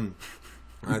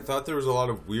 I thought there was a lot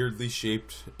of weirdly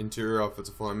shaped interior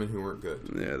offensive linemen who weren't good.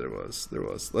 Yeah, there was.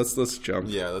 Let's jump.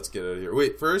 Yeah, let's get out of here.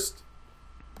 Wait, first,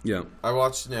 yeah, I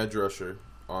watched an edge rusher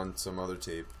on some other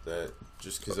tape that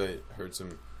just because I heard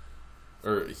some,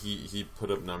 or he put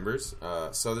up numbers.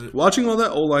 Watching all that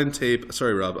O-line tape.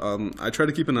 Sorry, Rob. I try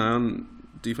to keep an eye on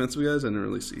defensive guys. I didn't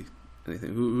really see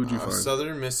anything. Who'd you find?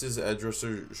 Southern misses edge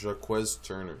rusher Jacques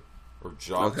Turner or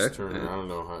Jacques Turner. Yeah. I don't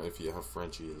know how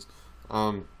French he is.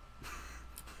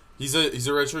 He's a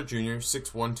redshirt junior,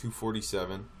 6'1",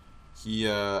 247.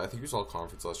 I think he was all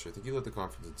conference last year. I think he led the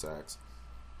conference in sacks.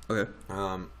 Okay.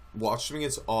 Watched him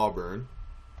against Auburn.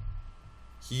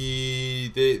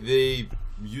 They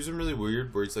use him really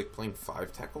weird, where he's like playing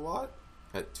 5-tech a lot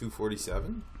at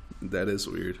 247. That is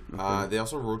weird. Okay. They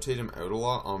also rotate him out a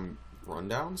lot on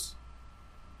rundowns.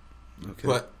 Okay.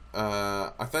 But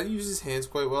I thought he used his hands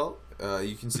quite well.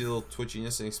 You can see a little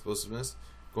twitchiness and explosiveness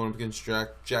going up against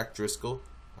Jack Driscoll.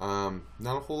 Not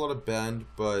a whole lot of bend,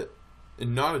 but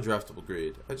not a draftable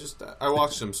grade. I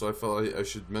watched him, so I felt like I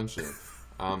should mention it.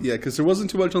 Yeah, because there wasn't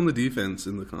too much on the defense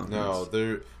in the conference. No,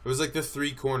 it was like the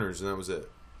three corners, and that was it.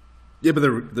 Yeah, but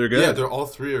they're good. Yeah, they're all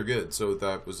three are good, so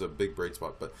that was a big bright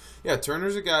spot. But yeah,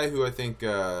 Turner's a guy who I think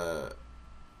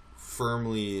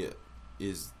firmly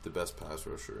is the best pass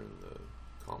rusher in the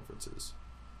conferences.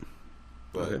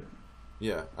 But okay.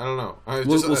 Yeah, I don't know.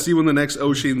 We'll see when the next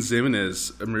O'Shane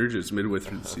Zimenez emerges midway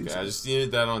through the season. I just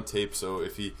needed that on tape, so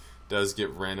if he does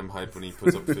get random hype when he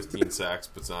puts up 15 sacks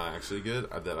but it's not actually good,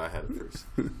 that I had it first.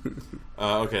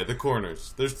 Okay, the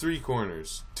corners. There's 3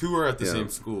 corners. 2 are at the same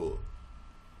school.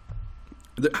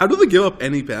 How do they give up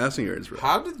any passing yards, bro?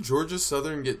 How did Georgia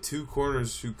Southern get 2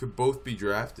 corners who could both be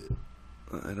drafted?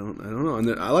 I don't know.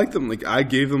 And I like them. Like I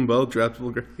gave them both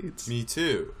draftable grades. Me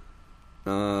too.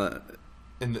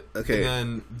 And Okay. and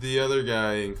then the other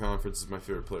guy in conference is my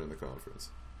favorite player in the conference.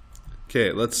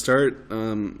 Okay, let's start.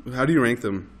 How do you rank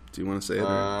them? Do you want to say it?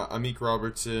 Amik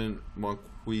Robertson,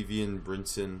 Monquevian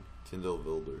Brinson, Kendall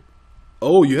Vilder.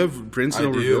 Oh, you have Brinson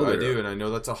over Vilder. I do, and I know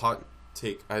that's a hot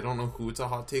take. I don't know who it's a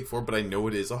hot take for, but I know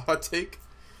it is a hot take.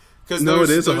 Because No, it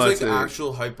is a hot there's take.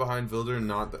 actual hype behind Vilder, and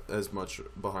not as much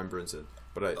behind Brinson.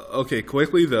 But Okay,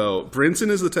 quickly though, Brinson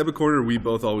is the type of corner we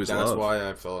both always that's love. why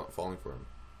I'm falling for him.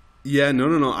 Yeah,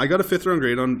 no. I got a 5th round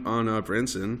grade on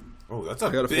Brinson. Oh, that's a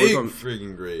got a big 4th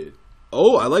friggin' grade.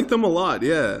 Oh, I like them a lot.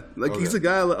 Yeah, like Okay. he's a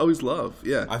guy I always love.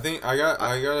 Yeah. I think I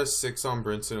got a 6 on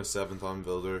Brinson, a 7th on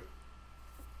Vilder.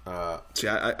 See,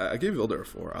 I gave Vilder a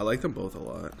 4. I like them both a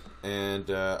lot. And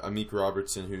Amik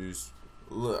Robertson, who's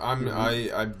I'm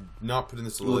not putting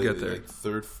this We'll lightly, get there. like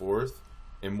 3rd, 4th,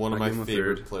 and one of I my give him a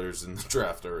favorite 3rd. players in the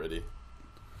draft already.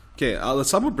 Okay, let's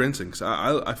talk about Brinson because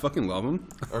I fucking love him.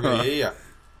 Okay, yeah.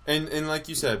 And like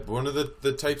you said, one of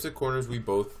the types of corners we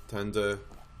both tend to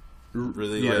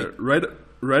really like.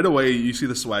 Right away you see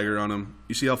the swagger on him.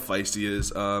 You see how feisty he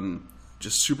is.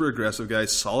 Just super aggressive guy,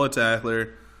 solid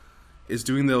tackler. Is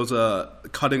doing those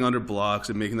cutting under blocks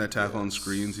and making that tackle on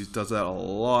screens. He does that a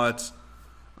lot.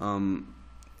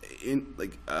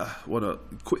 What a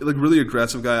really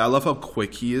aggressive guy. I love how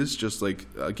quick he is. Just like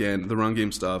again the run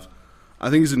game stuff. I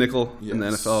think he's a nickel in the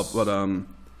Yes. NFL, but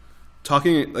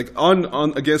talking like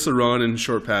on against the run and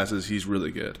short passes, he's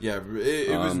really good. Yeah, it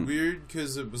was weird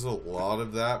because it was a lot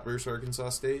of that versus Arkansas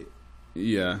State.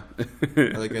 Yeah,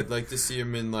 Like I'd like to see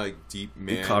him in like deep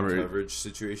man Coverage. coverage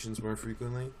situations more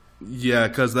frequently. yeah,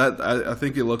 because I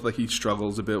think it looked like he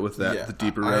struggles a bit with that the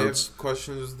deeper I routes. have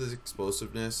questions with his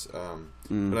explosiveness,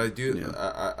 but I do.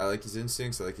 Yeah. I like his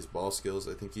instincts. I like his ball skills.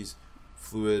 I think he's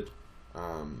fluid.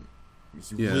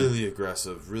 He's Yeah. really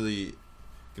aggressive. Really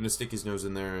gonna stick his nose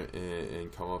in there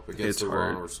and come up against It's the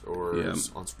run hard. or Yeah.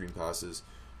 on screen passes.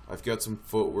 I've got some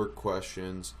footwork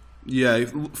questions. Yeah,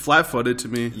 flat-footed to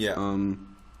me. Yeah.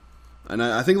 And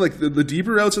I think like the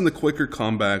deeper routes and the quicker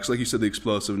comebacks, like you said, the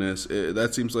explosiveness,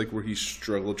 that seems like where he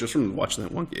struggled just from watching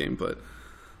that one game. But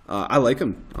I like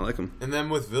him. And then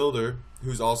with Vilder,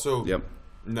 who's also Yep.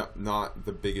 not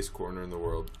the biggest corner in the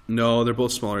world. No, they're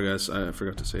both smaller guys. I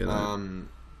forgot to say that.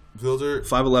 Vilder,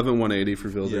 5'11", 180 for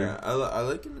Vilder. yeah, I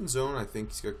like him in zone. I think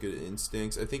he's got good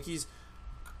instincts. I think he's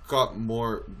got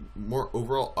more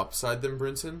overall upside than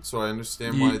Brinson, so I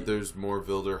understand why there's more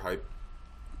Vilder hype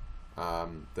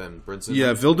than Brinson.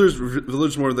 Yeah,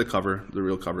 Vilder's more of the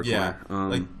real cover yeah. corner.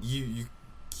 Like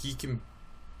he can.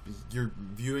 You're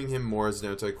viewing him more as an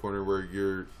outside corner, where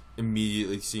you're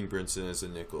immediately seeing Brinson as a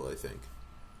nickel. I think.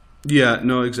 Yeah,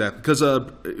 no, exactly. Because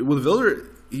with Vilder,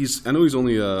 I know he's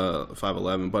only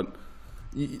 5'11", but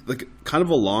like kind of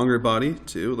a longer body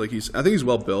too. Like I think he's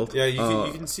well built. Yeah,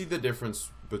 you can see the difference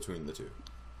between the two.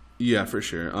 Yeah, for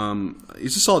sure.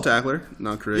 He's a solid tackler,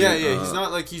 not great. Yeah.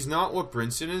 He's not what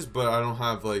Brinson is, but I don't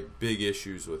have like big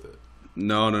issues with it.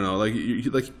 No. Like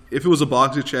if it was a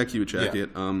boxing check, you would check Yeah.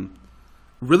 it.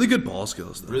 Really good ball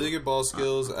skills, though. Really good ball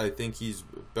skills. I think he's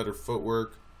better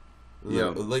footwork. Yeah.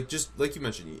 Like like you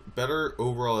mentioned, better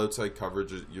overall outside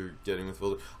coverage you're getting with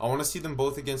Vilder. I want to see them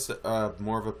both against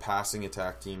more of a passing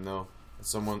attack team, though.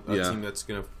 Team that's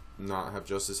gonna not have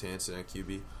Justice Hansen at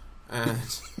QB. And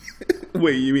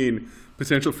Wait, you mean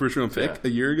potential first round pick Yeah. a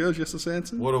year ago, Justice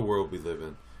Hansen? what a world we live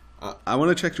in. I want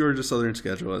to check Georgia Southern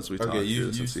schedule as we talk. Okay, through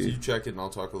this and see. you check it, and I'll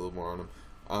talk a little more on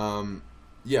him.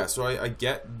 Yeah, so I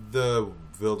get the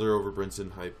Vilder over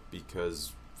Brinson hype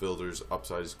because Vilder's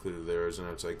upside is clearly there as an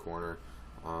outside corner.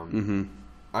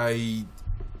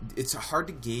 It's hard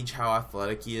to gauge how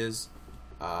athletic he is.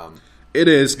 It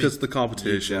is because the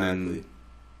competition. Exactly.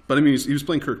 But I mean, he was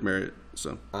playing Kirk Merritt,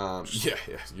 so. Yeah,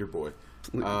 your boy.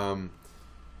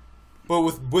 But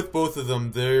with both of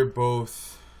them, they're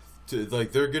both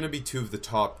they're going to be two of the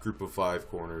top group of 5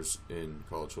 corners in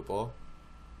college football.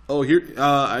 Oh, here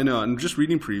I know. I'm just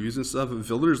reading previews and stuff.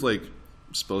 Vilder's like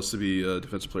supposed to be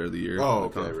defensive player of the year. Oh,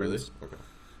 in the okay, really? conference. Okay.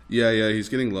 Yeah, he's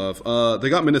getting love. They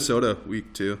got Minnesota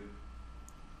week 2.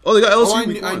 Oh, they got LSU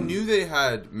week 1. I knew they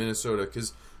had Minnesota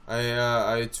because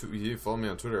you follow me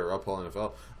on Twitter, Rob Paul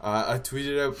NFL. I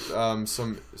tweeted out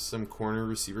some corner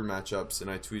receiver matchups, and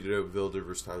I tweeted out Vilder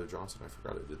versus Tyler Johnson. I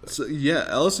forgot I did that. So, yeah,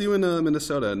 LSU and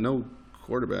Minnesota. No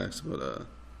quarterbacks, but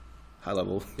high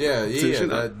level. Yeah. position.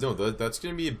 That's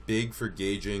going to be big for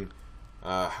gauging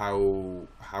how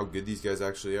good these guys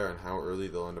actually are and how early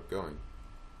they'll end up going.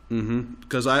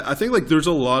 Because I think like there's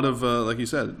a lot of like you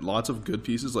said, lots of good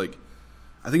pieces. Like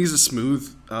I think he's a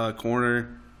smooth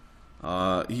corner.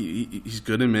 He's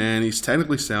good in man. He's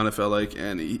technically sound, I felt like,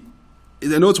 and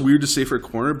I know it's weird to say for a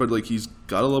corner, but like he's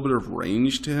got a little bit of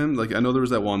range to him. Like I know there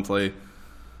was that one play,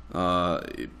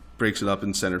 it breaks it up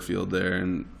in center field there,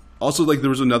 and also like there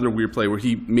was another weird play where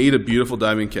he made a beautiful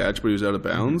diving catch, but he was out of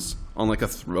bounds on like a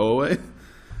throwaway.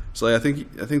 So like, I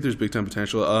think there's big time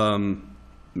potential. Early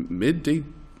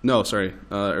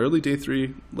day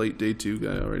 3, late day 2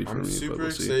 guy already for me. I'm super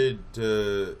excited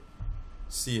to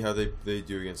see how they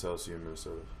do against LSU in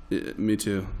Minnesota. Yeah, me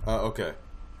too. Okay.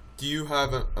 Do you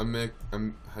have how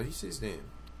do you say his name?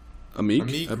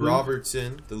 Amik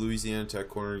Robertson, the Louisiana Tech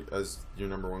corner, as your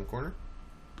number 1 corner?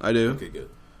 I do. Okay, good.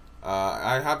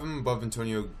 I have him above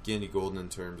Antonio Gandy-Golden in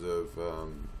terms of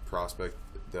prospect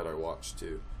that I watched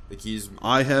too. Like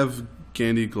I have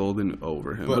Gandy-Golden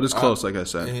over him, but it's close, like I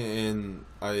said. And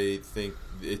I think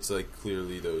it's like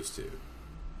clearly those two.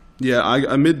 Yeah,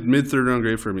 I mid third round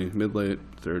grade for me, mid late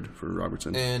third for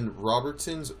Robertson. And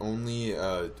Robertson's only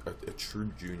a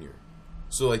true junior,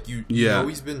 so like you know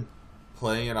he's been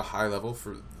playing at a high level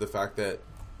for the fact that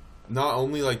not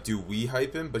only like do we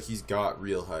hype him, but he's got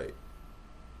real height.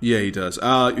 Yeah, he does.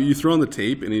 You throw on the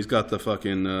tape, and he's got the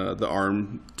fucking the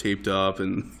arm taped up,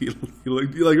 and you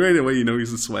like right away. You know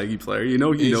he's a swaggy player. You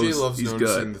know he knows loves he's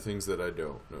noticing good. The things that I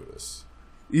don't notice.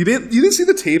 You didn't see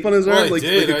the tape on his arm? Well, like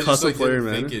did. a custom player,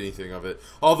 man. I didn't think anything of it.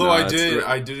 Although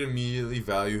I did immediately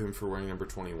value him for wearing number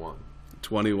 21.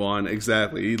 21,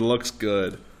 exactly. He looks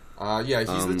good. Yeah,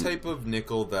 he's the type of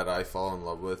nickel that I fall in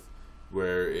love with,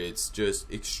 where it's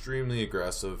just extremely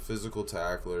aggressive, physical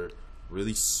tackler,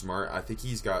 really smart. I think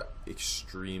he's got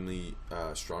extremely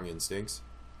strong instincts.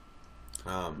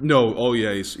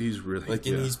 He's really like,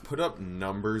 and he's put up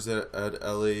numbers at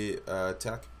LA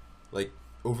Tech, like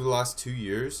over the last 2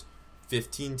 years,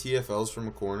 15 TFLs from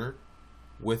a corner,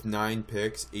 with 9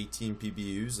 picks, 18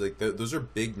 PBUs. Like those are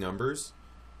big numbers,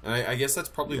 and I guess that's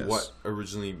probably what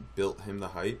originally built him the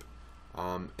hype.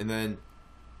 And then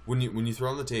when you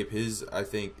throw on the tape, I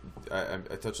think I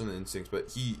touched on the instincts, but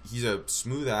he's a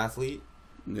smooth athlete.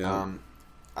 Yeah.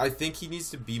 I think he needs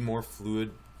to be more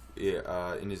fluid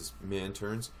in his man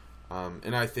turns,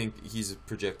 and I think he's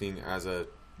projecting as a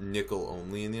nickel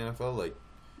only in the NFL. Like,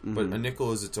 but a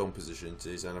nickel is its own position in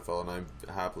today's NFL, and I'm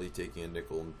happily taking a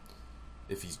nickel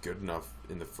if he's good enough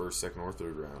in the first, second, or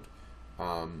third round.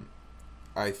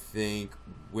 I think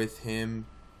with him,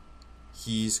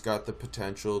 he's got the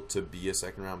potential to be a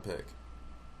second-round pick.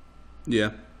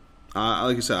 Yeah.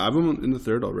 Like I said, I have him in the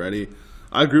third already.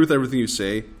 I agree with everything you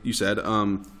said.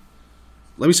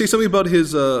 Let me say something about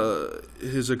his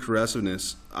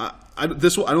aggressiveness. I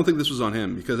don't think this was on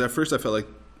him, because at first I felt like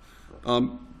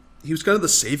he was kind of the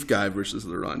safe guy versus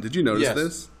the run. Did you notice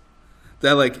this?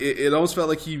 That like it almost felt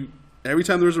like every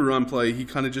time there was a run play, he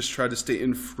kind of just tried to stay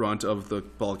in front of the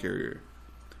ball carrier,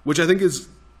 which I think is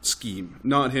scheme,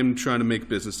 not him trying to make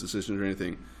business decisions or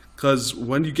anything. Because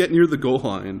when you get near the goal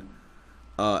line,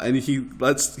 and you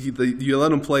let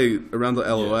him play around the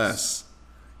LOS,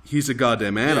 he's a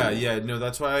goddamn animal. Yeah, no,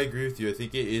 that's why I agree with you. I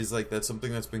think it is like that's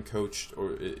something that's been coached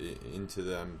or into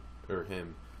them or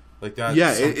him. Like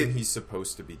that's something he's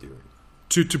supposed to be doing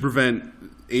to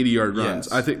prevent 80-yard runs.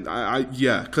 Yes. I think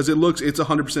because it's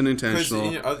 100%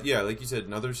 intentional. Like you said,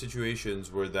 in other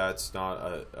situations where that's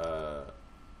not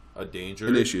a danger,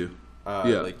 an issue.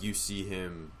 Like you see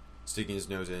him sticking his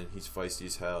nose in, he's feisty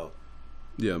as hell.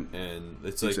 Yeah, and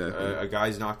it's like a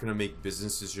guy's not going to make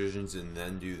business decisions and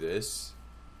then do this.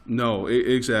 No,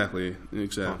 exactly.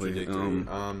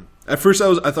 At first,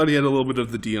 I thought he had a little bit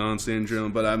of the Deion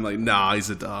syndrome, but I'm like, nah,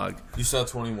 he's a dog. You saw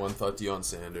 21, thought Deion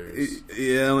Sanders.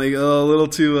 Yeah, I'm like, a little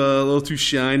too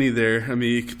shiny there,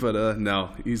 Amik. But no,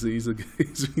 he's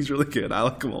really good. I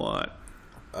like him a lot.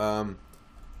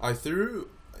 I threw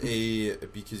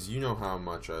because you know how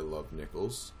much I love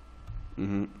nickels.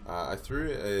 Mm-hmm. I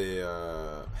threw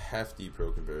a hefty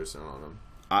pro comparison on him.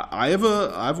 I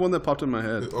have one that popped in my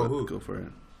head. Who? Go for it.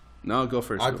 No, go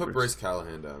first. I put Bryce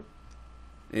Callahan down.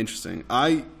 Interesting.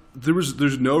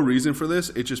 There's no reason for this.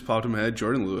 It just popped in my head.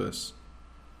 Jordan Lewis.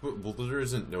 Well, there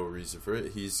isn't no reason for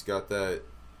it. He's got the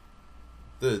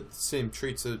same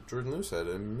traits that Jordan Lewis had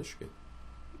in Michigan.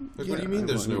 Like, what do you mean?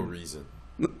 There's no reason.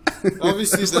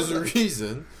 Obviously, there's a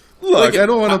reason. Look, I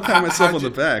don't want to pat myself on the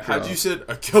back. Had you said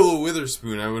Ahkello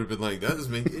Witherspoon, I would have been like, that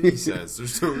doesn't make any sense.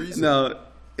 There's no reason. No,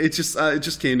 it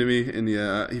just came to me, and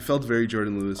he felt very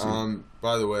Jordan Lewis.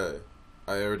 By the way,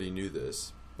 I already knew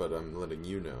this, but I'm letting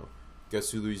you know. Guess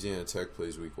who Louisiana Tech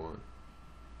plays week 1?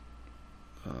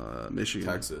 Michigan.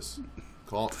 Texas.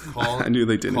 I knew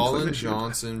they didn't. Colin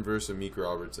Johnson versus Amik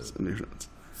Robertson.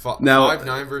 Now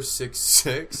 5'9" versus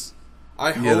 6'6".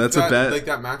 I hope that's a bet. Like,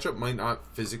 that matchup might not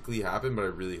physically happen, but I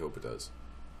really hope it does.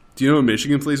 Do you know what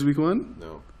Michigan plays week 1?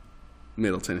 No.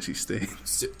 Middle Tennessee State.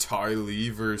 Ty Lee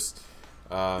versus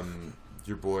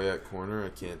your boy at corner.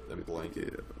 I'm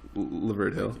blanking.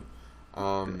 Lavert Hill.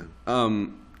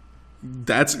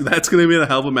 That's going to be a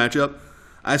hell of a matchup.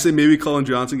 I say maybe Colin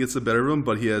Johnson gets the better of him,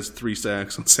 but he has 3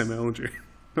 sacks on Sam Ellinger.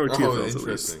 Or TFLs,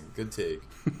 interesting. Good take.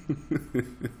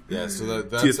 Yeah, so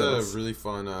that's TFLs. a really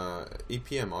fun 8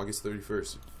 p.m. August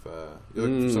 31st. If you're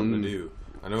looking for something to do.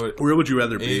 I know it. Where would you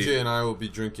rather be? AJ and I will be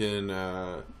drinking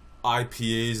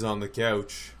IPAs on the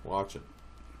couch watching.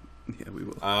 Yeah, we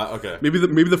will. Okay. Maybe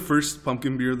the first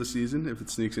pumpkin beer of the season, if it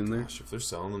sneaks in there. Gosh, if they're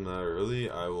selling them that early,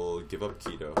 I will give up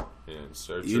keto and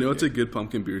start You know it's a good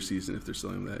pumpkin beer season if they're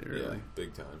selling that early. Yeah,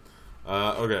 big time.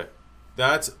 Okay.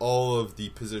 That's all of the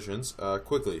positions.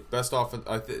 Quickly, best offense.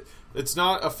 It's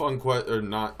not a fun or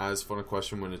not as fun a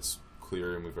question when it's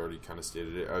clear and we've already kind of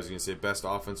stated it. I was going to say best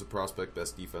offensive prospect,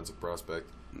 best defensive prospect.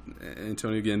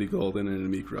 Antonio Gandy Golden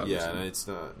and Amik Robinson. Yeah, and it's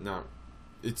not.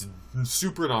 It's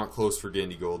super not close for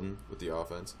Gandy Golden with the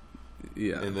offense.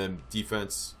 Yeah, and then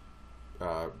defense.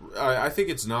 I think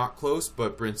it's not close,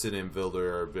 but Brinson and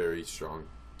Vilder are very strong.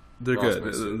 They're good.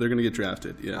 They're going to get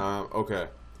drafted. Yeah. Okay.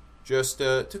 Just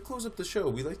to close up the show,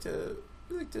 we're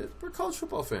college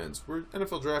football fans. We're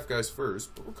NFL draft guys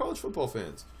first, but we're college football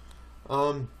fans.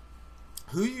 Who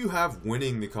do you have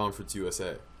winning the Conference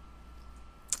USA?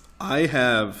 I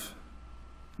have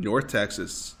North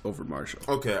Texas over Marshall.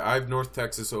 Okay, I have North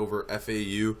Texas over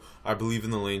FAU. I believe in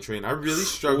the lane train. I really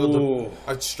struggled.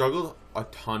 I struggled a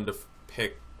ton to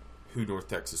pick who North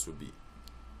Texas would be.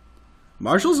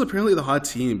 Marshall's apparently the hot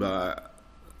team, but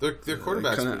their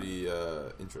quarterback's pretty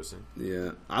interesting.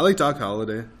 Yeah, I like Doc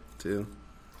Holliday too.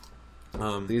 I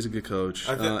think he's a good coach.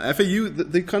 FAU,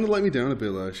 they kind of let me down a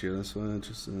bit last year. That's why I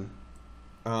just.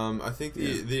 I think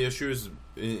the issue is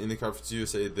in the Conference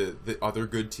USA, the other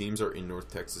good teams are in North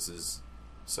Texas's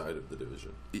side of the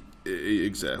division.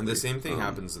 Exactly. And the same thing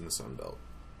happens in the Sun Belt.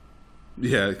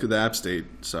 Yeah, because the App State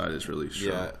side is really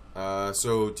strong. Yeah.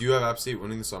 So do you have App State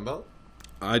winning the Sun Belt?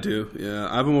 I do, yeah.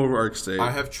 I have them over Ark State.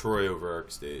 I have Troy over Ark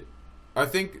State. I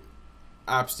think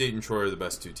App State and Troy are the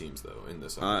best 2 teams, though, in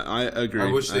this. I agree.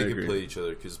 I wish they could play each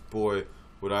other, because, boy,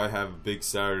 would I have a big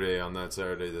Saturday on that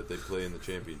Saturday that they play in the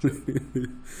championship.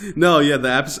 No, yeah, the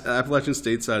Appalachian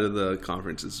State side of the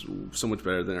conference is so much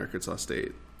better than Arkansas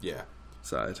State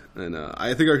side. And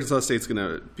I think Arkansas State's going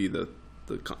to be the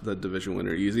division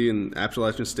winner easy, and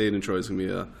Appalachian State and Troy is going to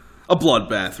be a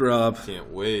bloodbath, Rob.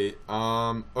 Can't wait.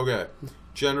 Okay.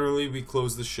 Generally, we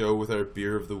close the show with our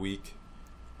beer of the week.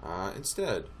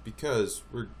 Instead, because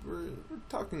we're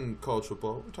talking college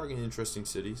football, we're talking interesting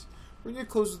cities. We're going to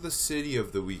close with the city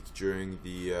of the week during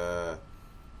the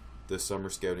summer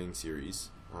scouting series.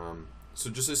 So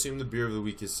just assume the beer of the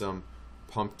week is some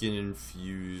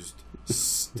pumpkin-infused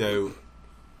stout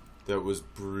that was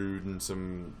brewed in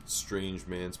some strange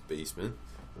man's basement.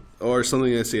 Or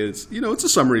something I say it's a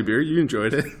summery beer. You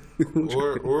enjoyed it.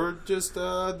 or just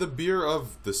the beer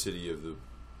of the city of the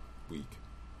week.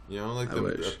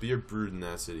 A beer brewed in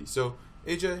that city. So,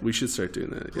 AJ, we should start doing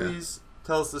that. Please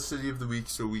tell us the city of the week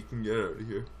so we can get out of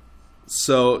here.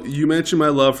 So you mentioned my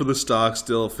love for the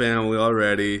Stockstill family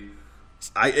already.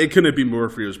 It couldn't be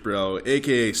Morpheus, bro.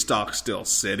 AKA Stockstill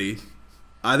City.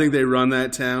 I think they run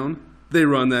that town. They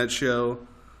run that show.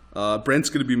 Brent's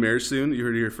going to be mayor soon. You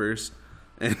heard it here first.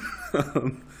 And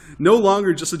no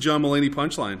longer just a John Mulaney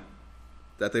punchline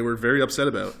that they were very upset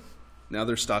about. Now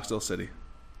they're Stockstill City.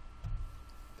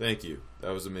 Thank you.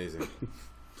 That was amazing.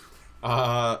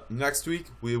 Next week,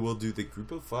 we will do the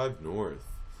Group of 5 North.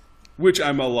 Which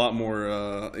I'm a lot more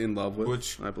in love with,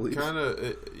 which I believe.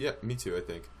 Yeah, me too, I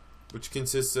think. Which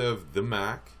consists of the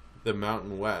MAC, the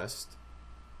Mountain West.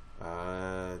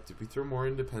 Did we throw more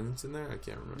independents in there? I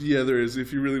can't remember. Yeah, there is.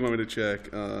 If you really want me to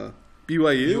check.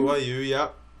 BYU, yeah.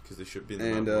 Because they should be in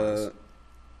the Mountain West.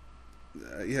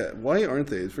 Yeah, why aren't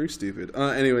they? It's very stupid.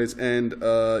 Anyways, and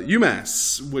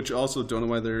UMass, which also don't know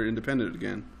why they're independent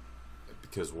again.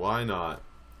 Because why not?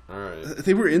 All right.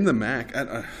 They were in the MAC.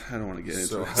 I don't want to get into it.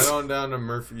 So head on down to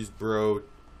Murfreesboro,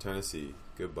 Tennessee.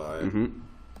 Goodbye. Mm-hmm.